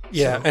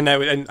 Yeah, so.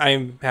 and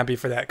I'm happy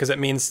for that, because it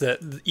means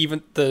that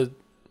even the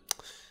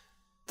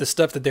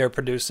stuff that they're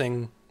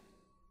producing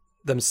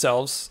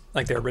themselves,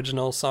 like their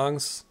original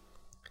songs,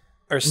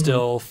 are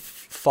still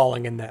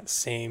falling in that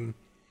same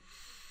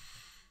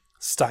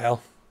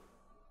style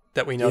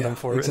that we know them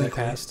for in the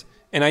past.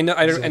 And I know,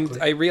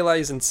 and I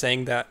realize in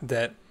saying that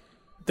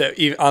that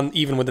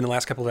even within the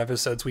last couple of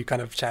episodes, we've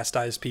kind of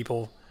chastised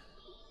people,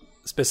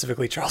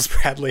 specifically Charles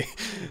Bradley,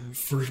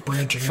 for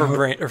branching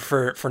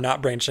out, for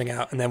not branching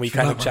out, and then we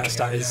kind of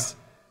chastised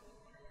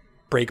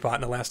Breakbot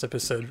in the last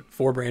episode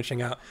for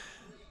branching out.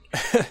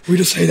 We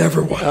just hate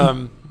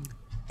everyone.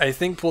 I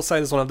think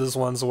Poolside is one of those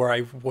ones where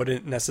I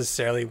wouldn't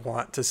necessarily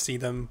want to see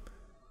them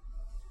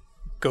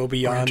go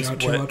beyond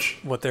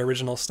what their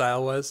original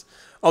style was.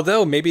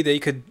 Although maybe they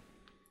could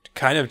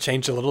kind of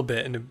change a little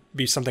bit and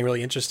be something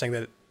really interesting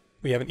that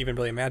we haven't even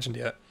really imagined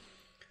yet.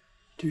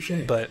 Touche.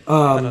 But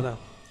I don't know.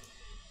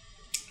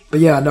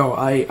 But yeah, no,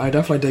 I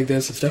definitely dig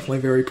this. It's definitely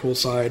very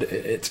Poolside.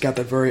 It's got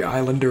that very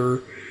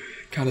Islander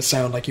kind of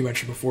sound, like you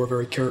mentioned before,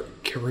 very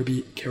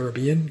Caribbean.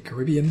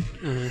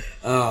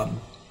 Mm-hmm.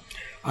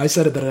 I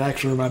said it that it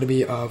actually reminded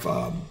me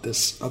of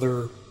this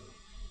other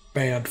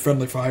band,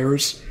 Friendly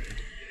Fires.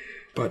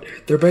 But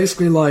they're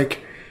basically like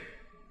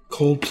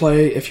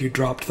Coldplay if you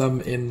dropped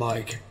them in,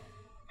 like,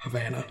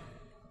 Havana.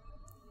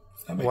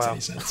 If that makes any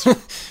sense.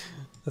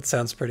 That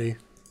sounds pretty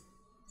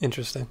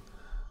interesting.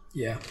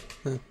 Yeah.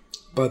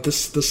 But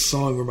this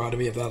song reminded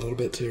me of that a little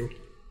bit, too.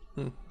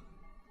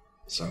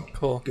 So,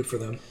 cool. Good for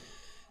them.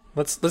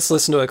 Let's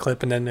listen to a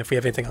clip, and then if we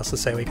have anything else to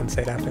say, we can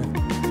say it after.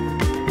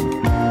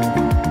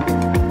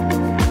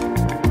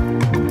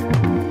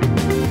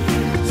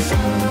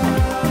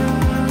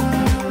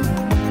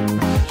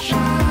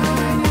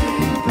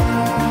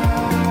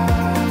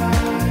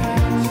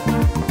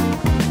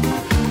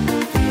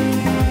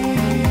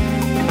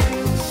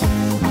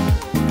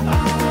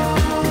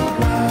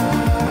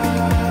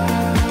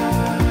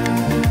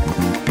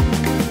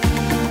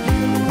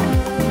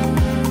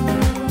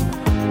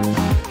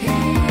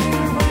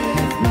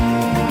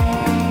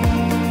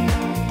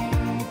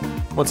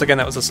 Once again,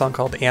 that was a song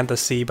called "And the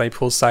Sea" by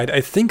Poolside.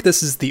 I think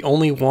this is the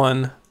only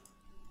one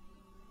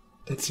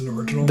that's an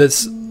original.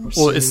 It's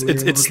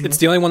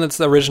the only one that's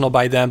the original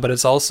by them, but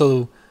it's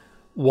also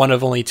one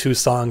of only 2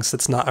 songs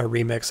that's not a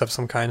remix of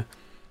some kind.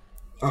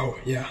 Oh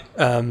yeah,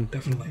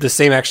 definitely. The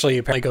same actually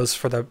apparently goes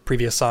for the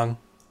previous song,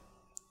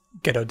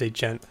 "Ghetto de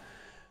Gent."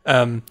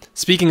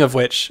 Speaking of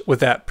which, with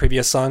that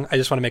previous song, I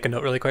just want to make a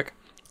note really quick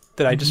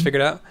that I just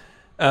figured out.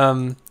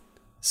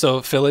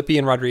 So Felipe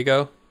and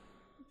Rodrigo,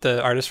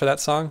 the artist for that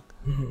song,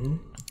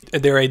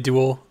 they're a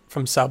duo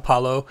from Sao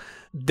Paulo.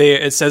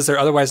 It says they're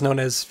otherwise known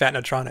as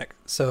Fatnatronic,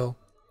 so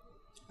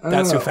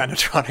that's who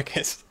Fatnatronic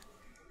is.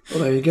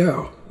 Well, there you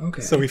go.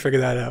 Okay. So we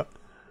figured that out.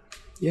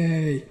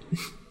 Yay.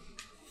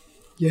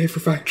 Yay for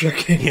fact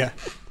checking. Yeah.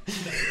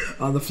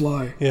 On the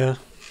fly. Yeah.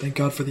 Thank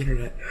God for the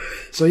internet.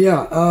 So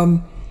yeah,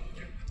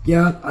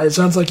 it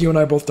sounds like you and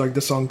I both dug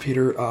this song,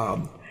 Peter.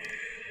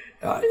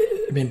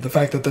 I mean, the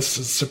fact that this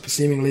is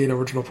seemingly an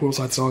original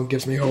Poolside song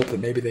gives me hope that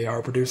maybe they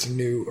are producing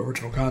new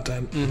original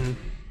content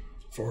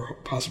for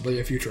possibly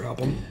a future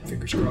album.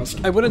 Fingers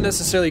crossed. I wouldn't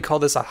necessarily call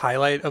this a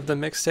highlight of the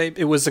mixtape.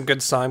 It was a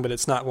good song, but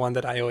it's not one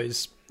that I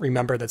always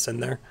remember that's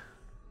in there.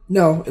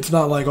 No, it's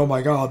not like, oh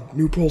my God,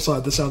 new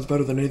Poolside, this sounds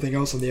better than anything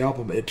else on the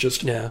album. It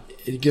just,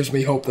 it gives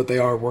me hope that they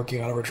are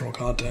working on original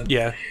content.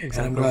 Yeah,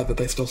 exactly. And I'm glad that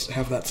they still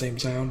have that same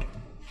sound.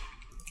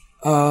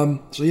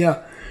 So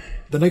yeah,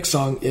 the next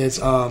song is,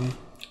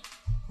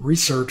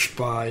 researched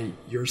by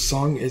Your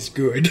Song Is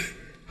Good.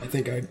 I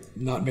think I'm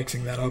not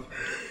mixing that up.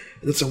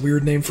 That's a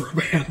weird name for a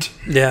band.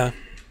 Yeah.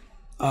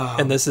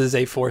 And this is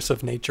a Force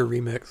of Nature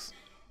remix.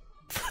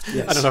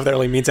 Yes. I don't know if that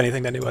really means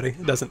anything to anybody.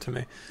 It doesn't to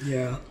me.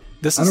 Yeah.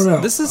 I don't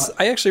know.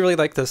 I actually really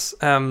like this.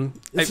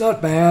 It's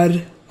not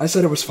bad. I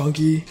said it was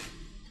funky.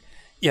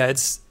 Yeah,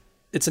 it's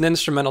an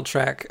instrumental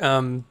track.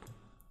 I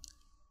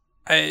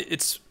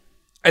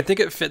think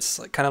it fits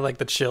kind of like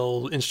the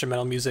chill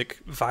instrumental music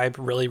vibe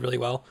really, really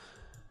well.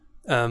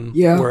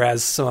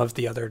 Whereas some of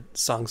the other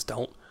songs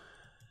don't.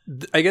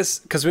 I guess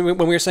because when we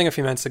were saying a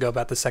few minutes ago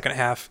about the second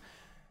half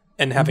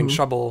and having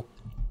trouble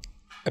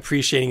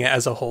appreciating it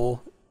as a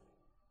whole,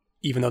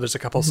 even though there's a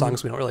couple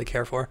songs we don't really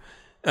care for,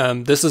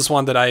 this is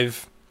one that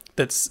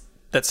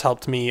that's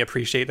helped me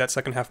appreciate that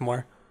second half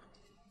more.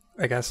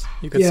 I guess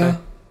you could say.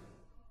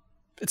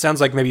 It sounds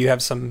like maybe you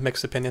have some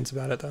mixed opinions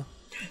about it though.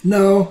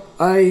 No,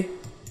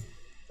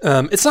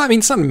 it's not. I mean,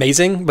 it's not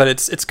amazing, but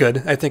it's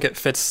good. I think it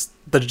fits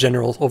the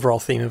general overall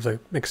theme of the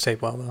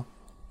mixtape well, though.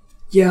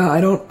 Yeah,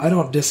 I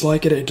don't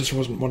dislike it. It just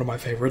wasn't one of my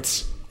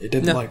favorites. It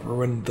didn't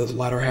ruin the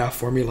latter half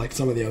for me like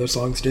some of the other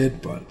songs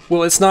did. But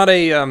it's not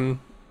a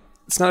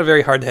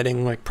very hard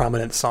hitting like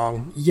prominent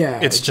song. Yeah,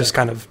 it's just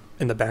kind of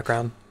in the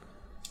background.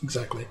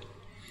 Exactly.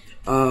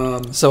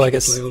 So I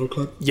guess play a little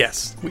clip.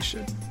 Yes, we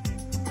should.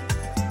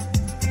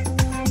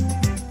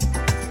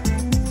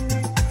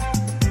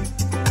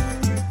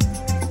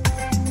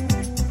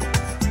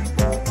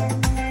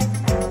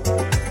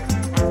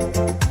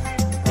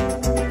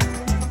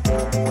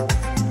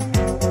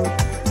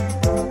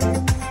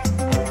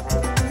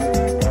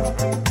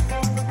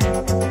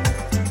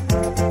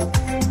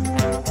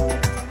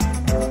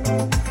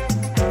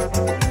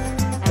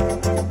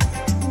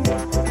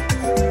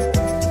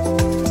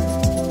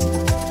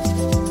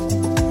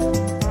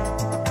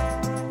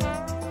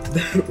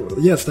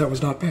 Yes, that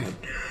was not bad.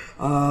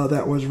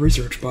 that was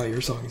researched by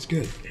Your Song is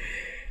Good.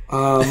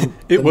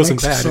 It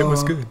wasn't bad, it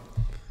was good.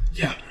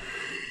 Yeah.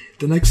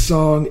 The next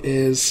song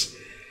is,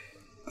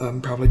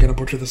 I'm probably going to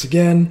butcher this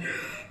again,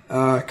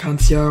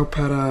 Canção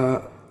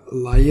para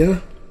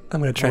Laia.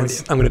 I'm going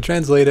to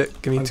translate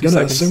it. Give me 2 seconds. I'm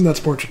going to assume that's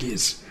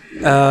Portuguese.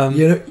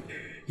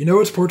 You know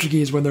it's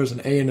Portuguese when there's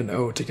an A and an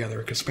O together,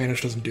 because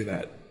Spanish doesn't do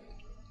that.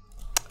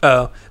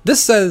 Oh,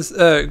 this says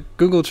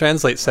Google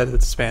Translate said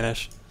it's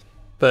Spanish,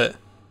 but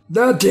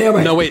damn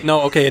it! No, wait,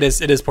 no. Okay, it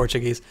is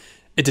Portuguese.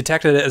 It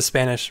detected it as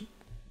Spanish,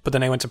 but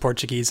then I went to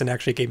Portuguese and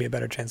actually gave me a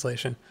better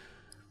translation.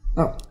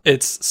 Oh,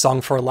 it's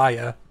Song for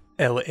Laia,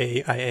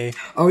 Laia.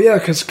 Oh yeah,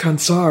 because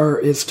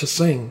cansar is to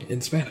sing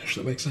in Spanish.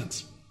 That makes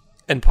sense.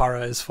 And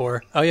para is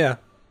for. Oh yeah,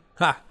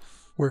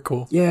 we're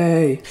cool.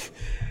 Yay!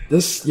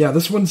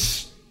 This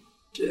one's.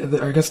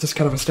 I guess this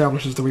kind of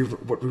establishes that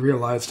what we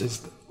realized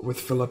is with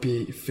Felipe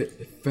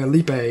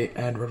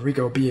and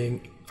Rodrigo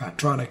being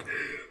Fatronic,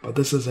 but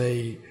this is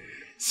a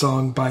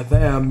song by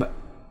them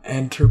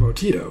and Turbo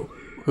Tito,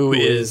 who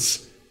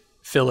is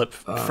Philip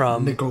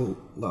from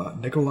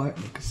Nikolai,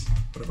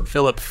 whatever.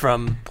 Philip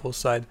from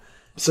Poolside.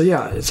 So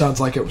yeah, it sounds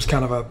like it was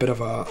kind of a bit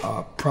of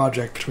a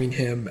project between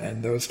him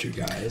and those two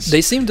guys.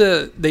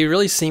 They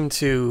really seem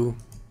to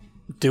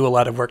do a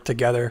lot of work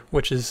together,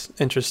 which is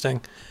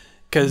interesting.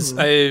 Because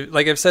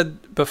like I've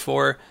said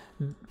before,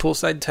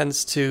 Poolside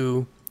tends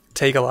to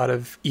take a lot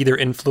of either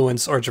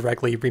influence or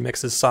directly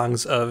remixes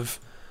songs of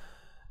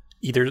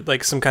either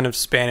like some kind of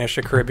Spanish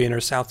or Caribbean or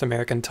South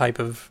American type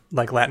of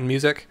like Latin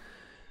music.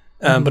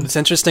 But it's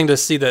interesting to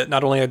see that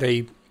not only are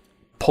they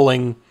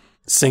pulling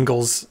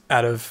singles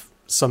out of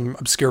some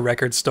obscure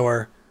record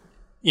store,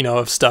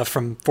 of stuff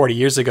from 40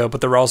 years ago, but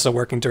they're also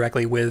working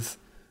directly with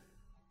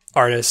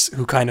artists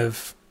who kind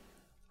of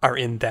are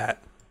in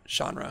that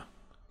genre.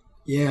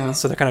 Yeah.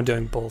 So they're kind of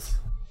doing both.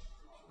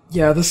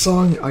 Yeah, this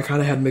song I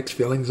kind of had mixed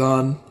feelings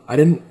on. I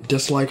didn't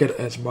dislike it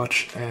as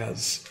much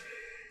as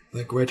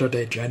the Grito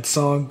de Gent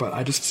song, but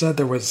I just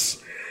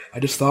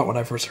thought when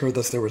I first heard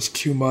this there was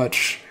too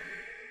much.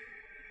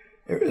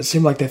 It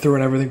seemed like they threw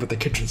in everything but the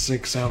kitchen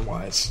sink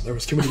sound-wise. There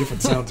was too many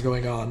different sounds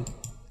going on.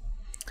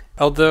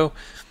 Although,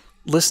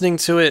 listening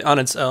to it on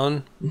its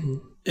own,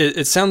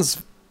 it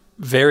sounds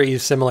very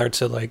similar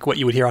to like what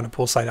you would hear on a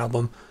Poolside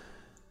album.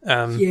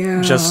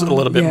 Just a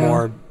little bit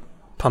more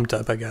pumped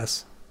up, I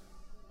guess.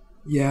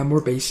 Yeah,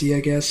 more bassy, I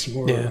guess. I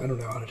don't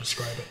know how to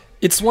describe it.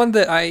 It's one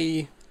that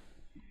I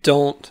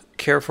don't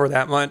care for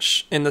that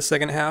much in the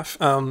second half.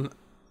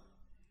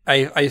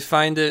 I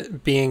find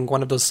it being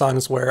one of those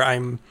songs where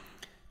I'm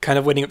kind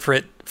of waiting for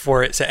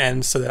it to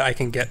end so that I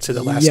can get to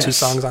the last two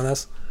songs on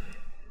this.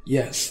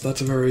 Yes,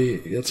 that's a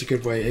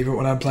good way. Even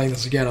when I'm playing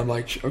this again, I'm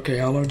like, okay,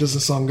 how long does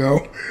this song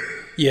go?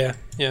 Yeah.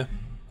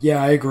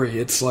 Yeah, I agree.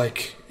 It's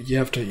like you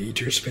have to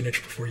eat your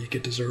spinach before you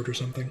get dessert or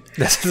something.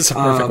 That's a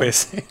perfect way to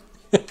say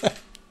it.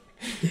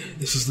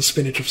 This is the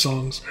spinach of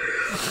songs.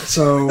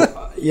 So,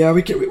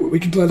 we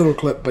can play a little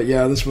clip, but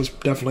yeah, this was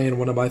definitely in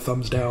one of my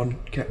thumbs down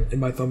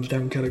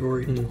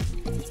category.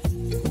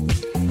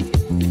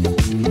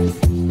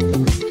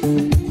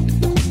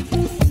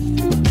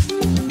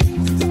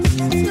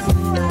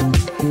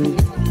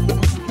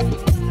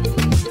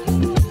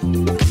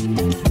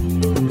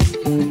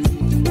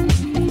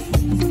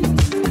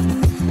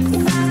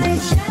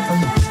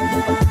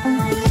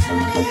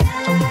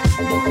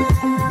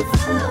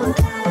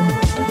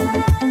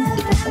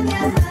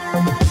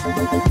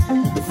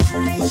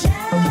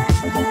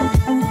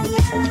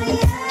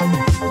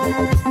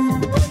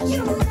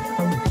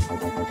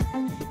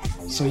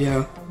 So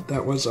yeah,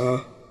 that was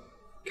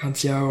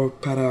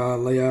Canção para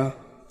Leia,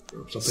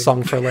 or something.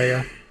 Song for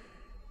Leia.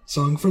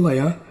 Song for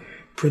Leia,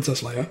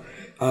 Princess Leia,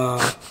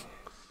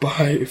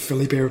 by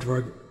Felipe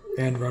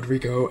and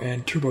Rodrigo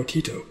and Turbo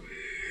Tito.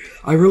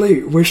 I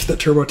really wish that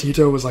Turbo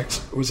Tito was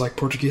like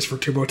Portuguese for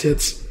turbo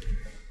tits.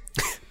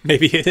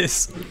 Maybe it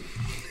is.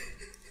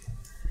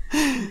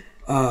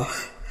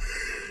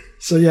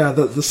 So yeah,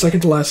 the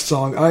second to last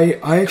song, I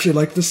actually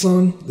like this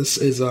song. This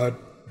is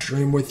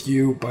Dream With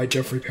You by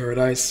Jeffrey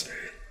Paradise,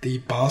 the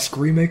Bosque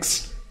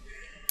remix.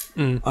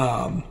 And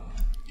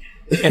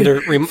a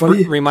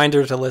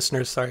reminder to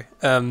listeners,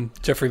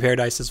 Jeffrey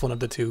Paradise is one of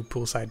the two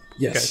Poolside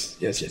guys.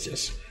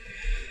 Yes.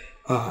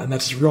 And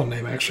that's his real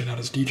name, actually, not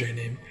his DJ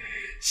name.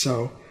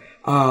 So,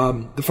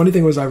 the funny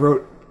thing was I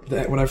wrote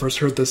that when I first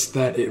heard this,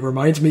 that it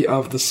reminds me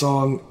of the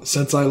song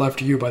Since I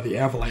Left You by the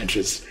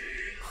Avalanches.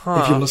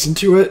 If you listen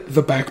to it,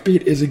 the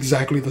backbeat is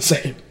exactly the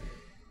same.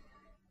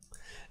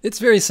 It's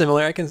very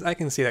similar. I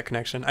can see that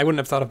connection. I wouldn't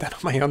have thought of that on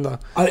my own, though.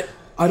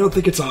 I don't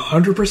think it's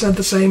 100%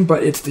 the same,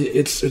 but it's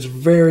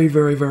very,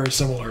 very, very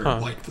similar.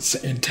 Like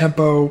in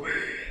tempo.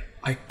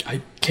 I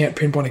can't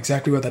pinpoint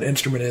exactly what that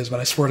instrument is, but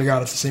I swear to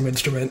God it's the same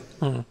instrument.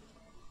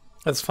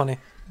 That's funny.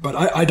 But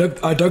I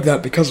dug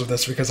that because of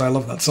this, because I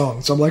love that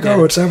song. So I'm like,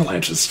 oh, it's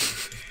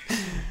Avalanches.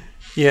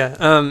 Yeah,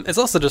 it's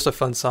also just a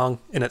fun song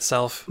in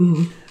itself.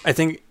 Mm-hmm. I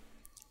think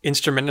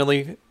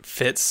instrumentally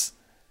fits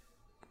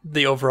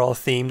the overall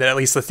theme, at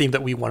least the theme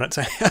that we want it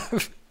to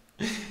have,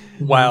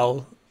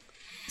 while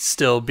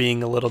still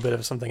being a little bit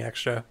of something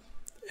extra.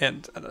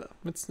 and I don't know,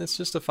 it's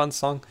just a fun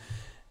song.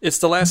 It's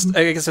the last.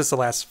 I guess it's the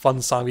last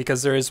fun song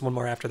because there is one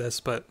more after this.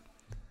 But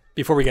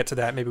before we get to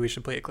that, maybe we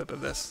should play a clip of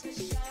this.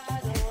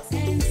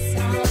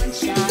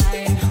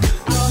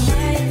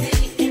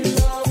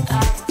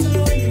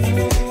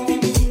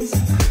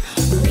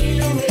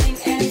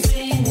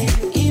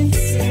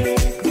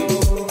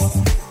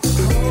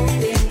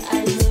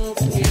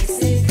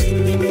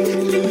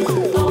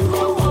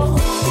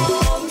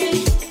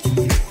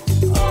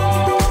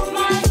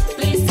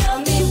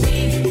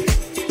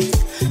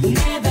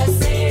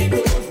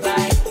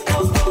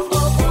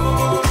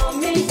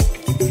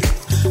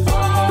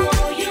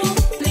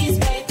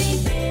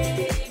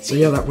 So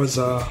yeah, that was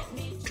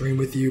Dream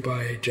With You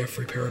by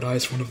Jeffrey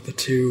Paradise, one of the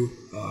two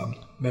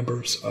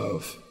members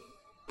of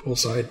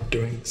Poolside,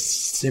 doing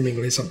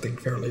seemingly something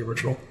fairly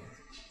original.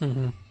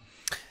 We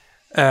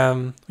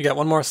got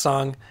one more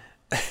song.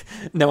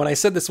 Now, when I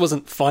said this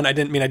wasn't fun, I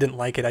didn't mean I didn't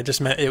like it. I just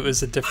meant it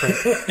was a different...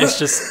 it's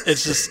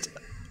just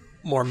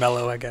more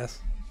mellow, I guess.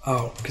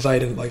 Oh, because I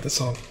didn't like the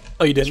song.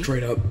 Oh, you didn't?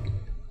 Straight up.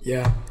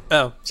 Yeah.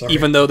 Oh, sorry.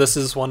 Even though this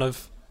is one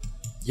of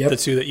the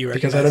two that you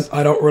recognize? Because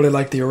I don't really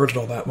like the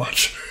original that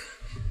much.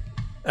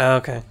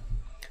 Okay.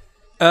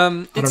 I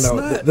don't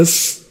know.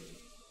 This...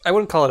 I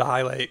wouldn't call it a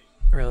highlight,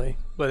 really.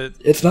 But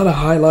it's not a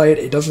highlight.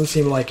 It doesn't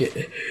seem like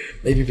it...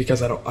 Maybe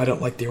because I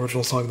don't like the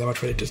original song that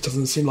much, but it just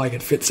doesn't seem like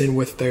it fits in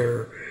with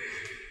their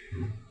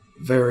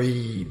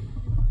very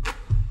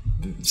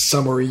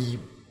summery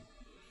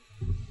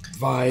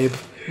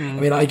vibe. I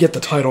mean, I get the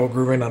title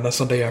 "Grooving on a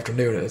Sunday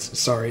Afternoon."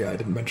 Sorry, I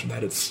didn't mention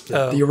that. This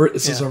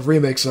is a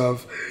remix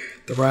of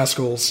the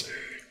Rascals'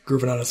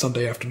 "Grooving on a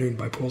Sunday Afternoon"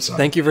 by Poolside.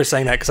 Thank you for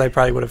saying that, because I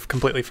probably would have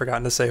completely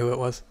forgotten to say who it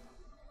was.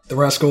 The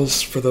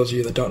Rascals, for those of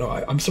you that don't know,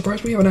 I'm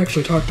surprised we haven't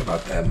actually talked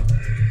about them,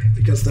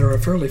 because they're a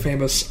fairly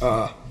famous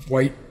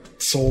white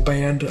soul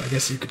band. I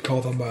guess you could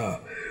call them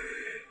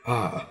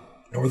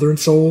Northern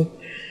Soul.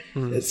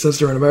 It says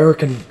they're an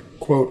American,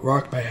 quote,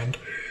 rock band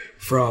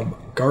from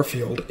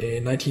Garfield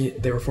they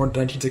were formed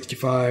in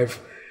 1965.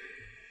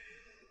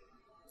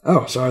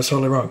 Oh, so I was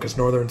totally wrong, because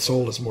Northern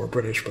Soul is more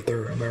British, but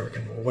they're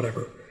American. Well,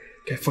 whatever.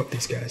 Okay, fuck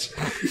these guys.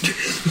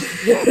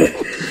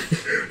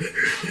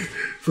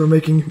 For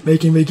making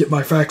me get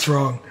my facts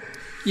wrong.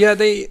 Yeah,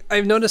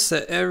 I've noticed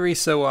that every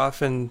so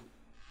often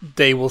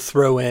they will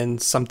throw in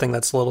something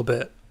that's a little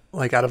bit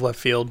like out of left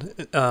field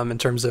in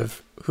terms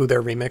of who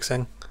they're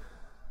remixing.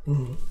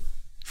 Mm-hmm.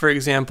 For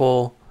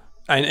example,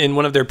 in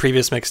one of their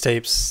previous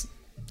mixtapes,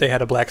 they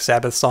had a Black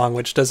Sabbath song,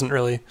 which doesn't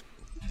really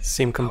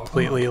seem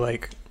completely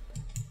like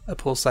a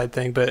Poolside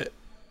thing, but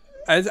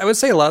I would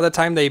say a lot of the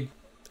time they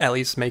at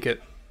least make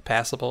it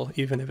passable,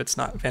 even if it's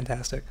not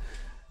fantastic.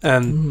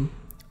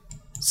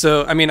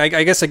 So, I mean,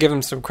 I guess I give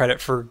them some credit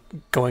for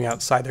going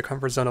outside their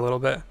comfort zone a little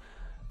bit.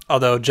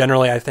 Although,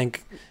 generally, I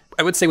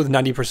would say with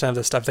 90% of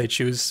the stuff they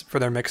choose for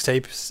their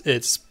mixtapes,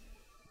 it's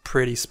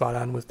pretty spot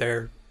on with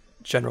their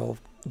general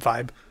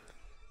vibe.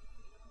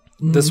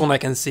 This one I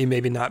can see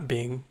maybe not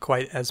being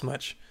quite as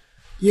much.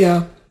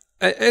 Yeah.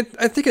 I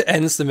think it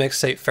ends the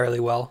mixtape fairly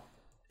well.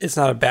 It's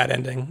not a bad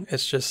ending.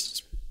 It's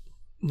just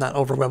not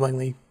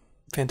overwhelmingly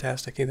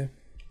fantastic either.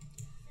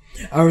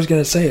 I was going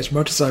to say, as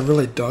much as I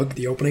really dug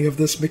the opening of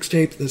this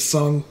mixtape, this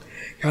song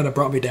kind of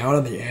brought me down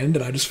in the end,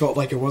 and I just felt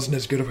like it wasn't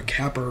as good of a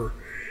capper,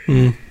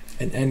 an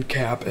end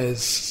cap,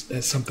 as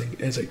something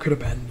as it could have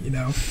been, you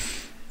know?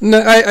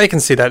 No, I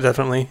can see that,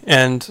 definitely.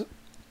 And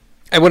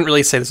I wouldn't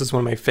really say this is one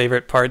of my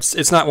favorite parts.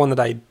 It's not one that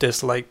I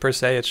dislike, per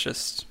se. It's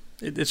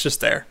just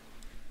there.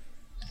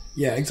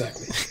 Yeah,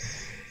 exactly.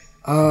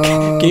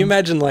 Can you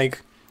imagine,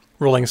 like,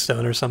 Rolling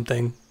Stone or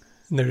something,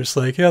 and they're just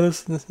like, yeah,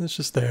 this it's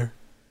just there.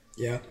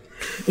 Yeah.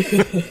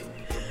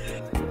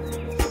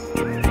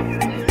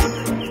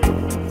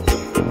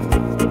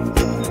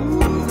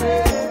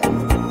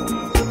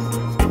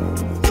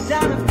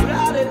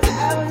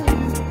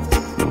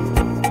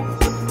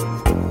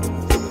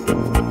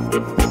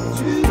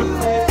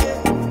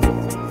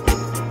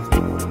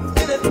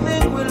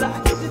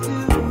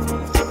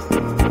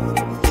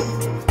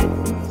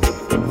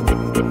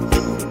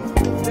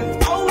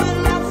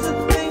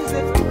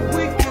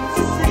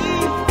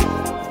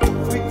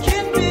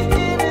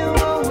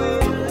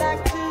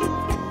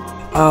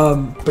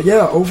 But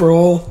yeah,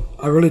 overall,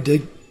 I really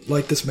did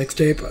like this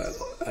mixtape.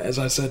 As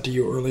I said to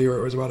you earlier,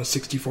 it was about a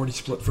 60-40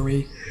 split for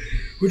me,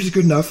 which is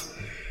good enough.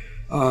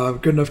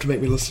 Good enough to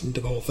make me listen to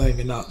the whole thing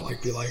and not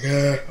like be like,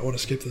 I want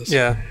to skip this.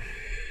 Yeah.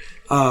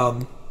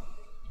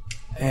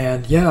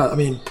 And yeah, I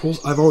mean,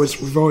 we've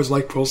always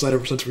liked Poolside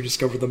ever since we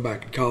discovered them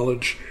back in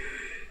college.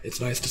 It's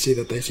nice to see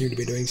that they seem to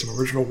be doing some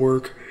original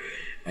work,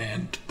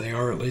 and they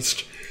are at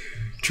least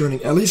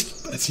churning. At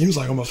least it seems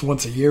like almost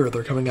once a year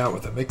they're coming out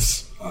with a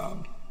mix.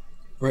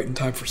 Right in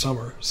time for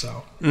summer,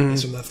 so I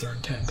assume that's their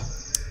intent.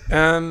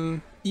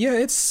 Yeah,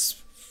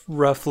 it's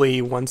roughly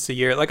once a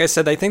year. Like I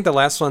said, I think the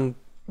last one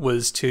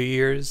was 2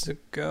 years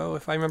ago,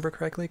 if I remember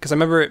correctly. Because I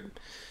remember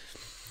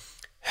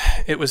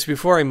it was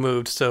before I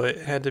moved, so it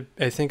had to.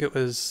 I think it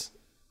was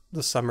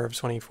the summer of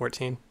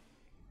 2014.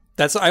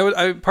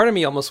 Part of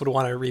me almost would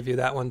want to review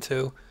that one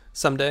too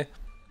someday.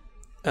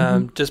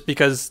 just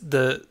because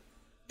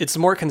it's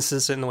more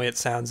consistent in the way it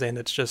sounds, and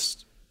it's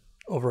just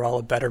overall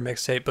a better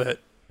mixtape. But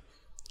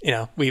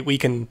we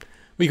can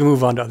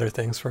move on to other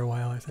things for a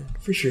while, I think.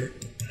 For sure.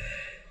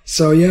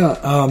 So yeah,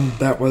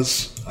 that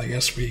was, I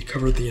guess we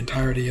covered the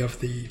entirety of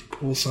the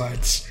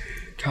Poolside's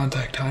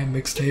Contact Time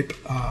mixtape.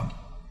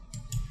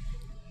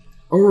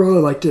 Overall, I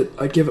liked it.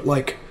 I'd give it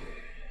like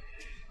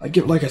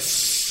a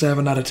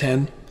 7 out of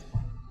 10.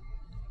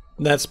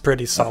 That's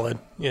pretty solid.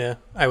 Yeah,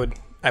 I would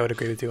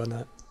agree with you on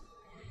that.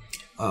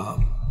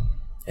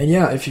 And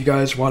yeah, if you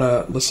guys want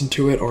to listen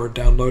to it or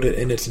download it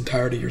in its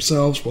entirety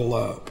yourselves,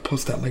 we'll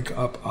post that link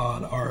up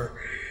on our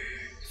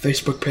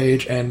Facebook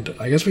page, and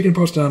I guess we can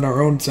post it on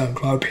our own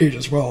SoundCloud page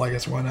as well. I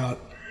guess why not?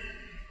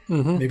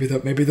 Mm-hmm. Maybe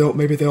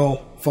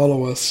they'll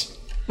follow us,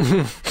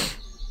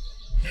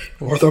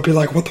 or they'll be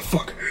like, "What the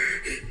fuck?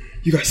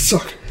 You guys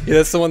suck." Yeah,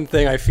 that's the one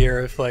thing I fear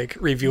of like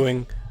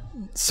reviewing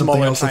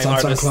smaller time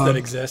artists that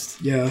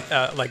exist.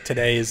 Yeah, like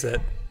today is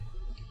that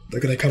they're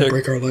gonna come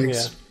break our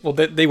legs. Yeah. Well,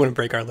 they wouldn't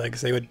break our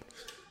legs. They would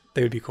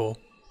be cool.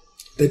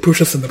 They'd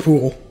push us in the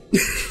pool.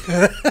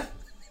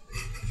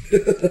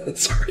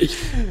 Sorry.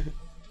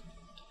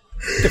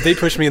 If they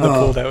pushed me in the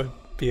pool, that would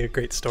be a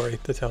great story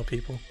to tell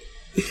people.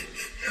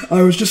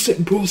 I was just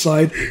sitting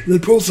poolside, and the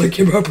Poolside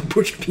came up and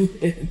pushed me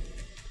in.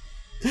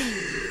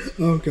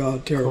 Oh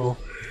god, terrible.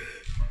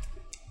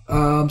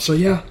 Cool. So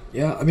yeah,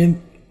 I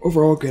mean,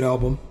 overall good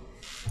album.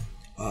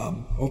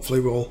 Hopefully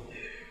we'll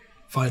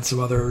find some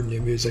other new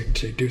music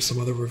to do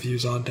some other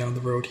reviews on down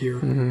the road here.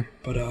 Mm-hmm.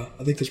 But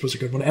I think this was a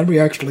good one, and we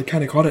actually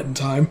kind of caught it in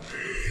time.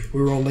 We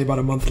were only about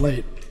a month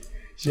late.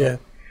 So, yeah.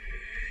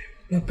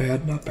 Not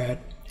bad.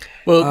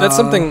 Well, that's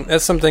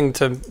something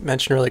to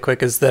mention really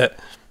quick, is that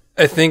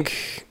I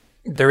think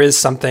there is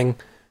something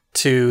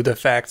to the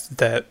fact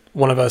that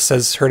one of us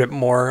has heard it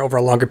more over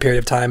a longer period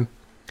of time,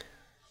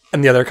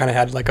 and the other kind of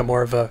had like a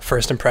more of a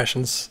first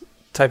impressions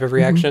type of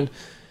reaction.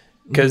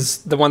 Because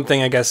the one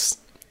thing, I guess,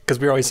 because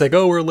we always say,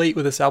 "Oh, we're late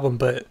with this album,"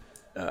 but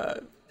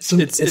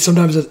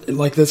sometimes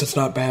like this, it's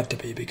not bad to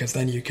be, because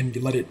then you can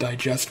let it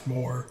digest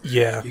more.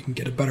 Yeah, you can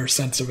get a better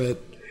sense of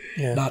it.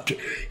 Yeah. Not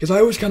because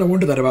I always kind of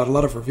wonder that about a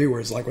lot of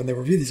reviewers. Like when they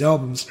review these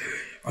albums,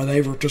 are they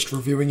just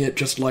reviewing it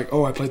just like,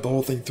 oh, I played the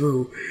whole thing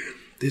through,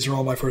 these are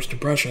all my first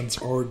impressions,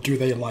 or do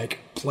they like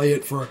play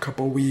it for a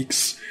couple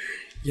weeks,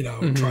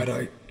 try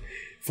to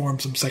form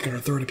some second or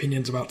third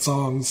opinions about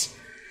songs?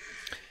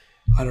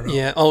 I don't know.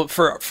 Yeah. Oh,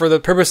 for the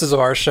purposes of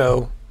our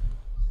show,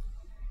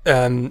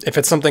 if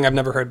it's something I've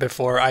never heard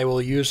before, I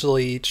will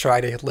usually try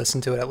to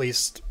listen to it at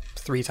least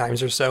 3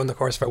 times or so in the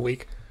course of a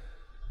week,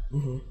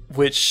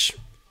 which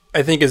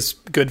I think is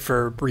good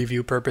for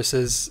review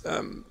purposes.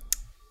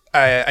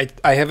 I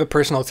have a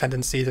personal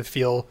tendency to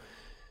feel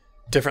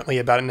differently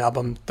about an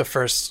album the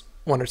first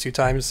 1 or 2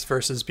 times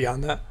versus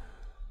beyond that.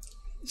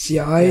 See,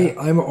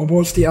 I'm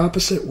almost the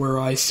opposite, where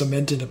I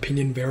cement an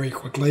opinion very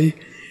quickly,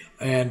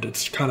 and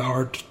it's kind of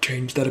hard to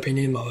change that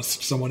opinion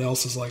unless someone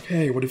else is like,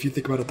 hey, what if you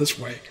think about it this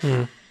way?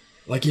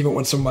 Like, even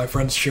when some of my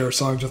friends share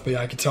songs with me,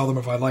 I can tell them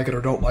if I like it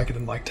or don't like it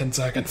in like 10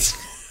 seconds.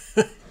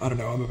 I don't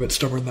know, I'm a bit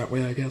stubborn that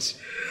way, I guess.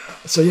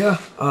 So yeah,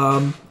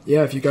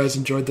 if you guys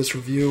enjoyed this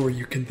review, or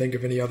you can think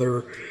of any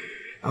other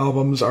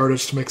albums,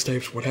 artists,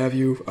 mixtapes, what have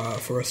you,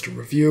 for us to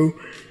review,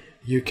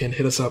 you can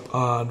hit us up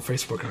on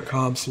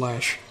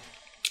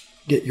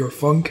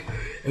facebook.com/getyourfunk,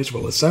 as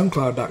well as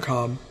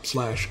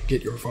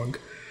soundcloud.com/getyourfunk,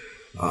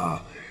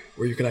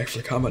 where you can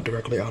actually comment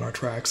directly on our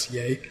tracks,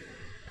 yay.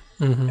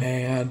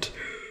 And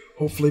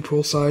hopefully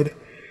Poolside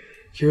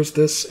hears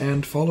this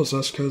and follows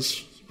us,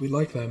 because we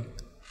like them.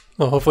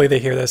 Well, hopefully they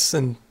hear this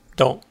and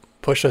don't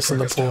push us in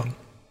the pool.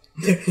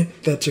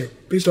 That's true.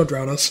 Please don't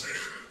drown us.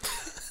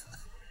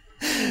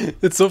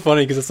 It's so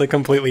funny because it's like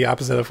completely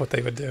opposite of what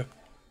they would do.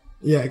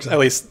 Yeah, exactly. At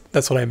least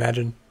that's what I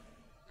imagine.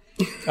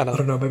 I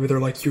don't know. Maybe they're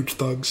like huge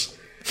thugs.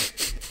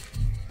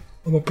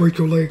 I'm gonna break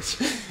your legs.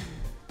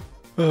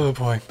 Oh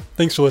boy.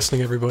 Thanks for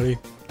listening, everybody.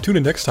 Tune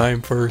in next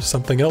time for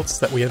something else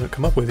that we haven't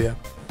come up with yet.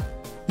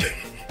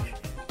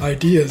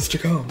 Ideas to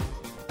come.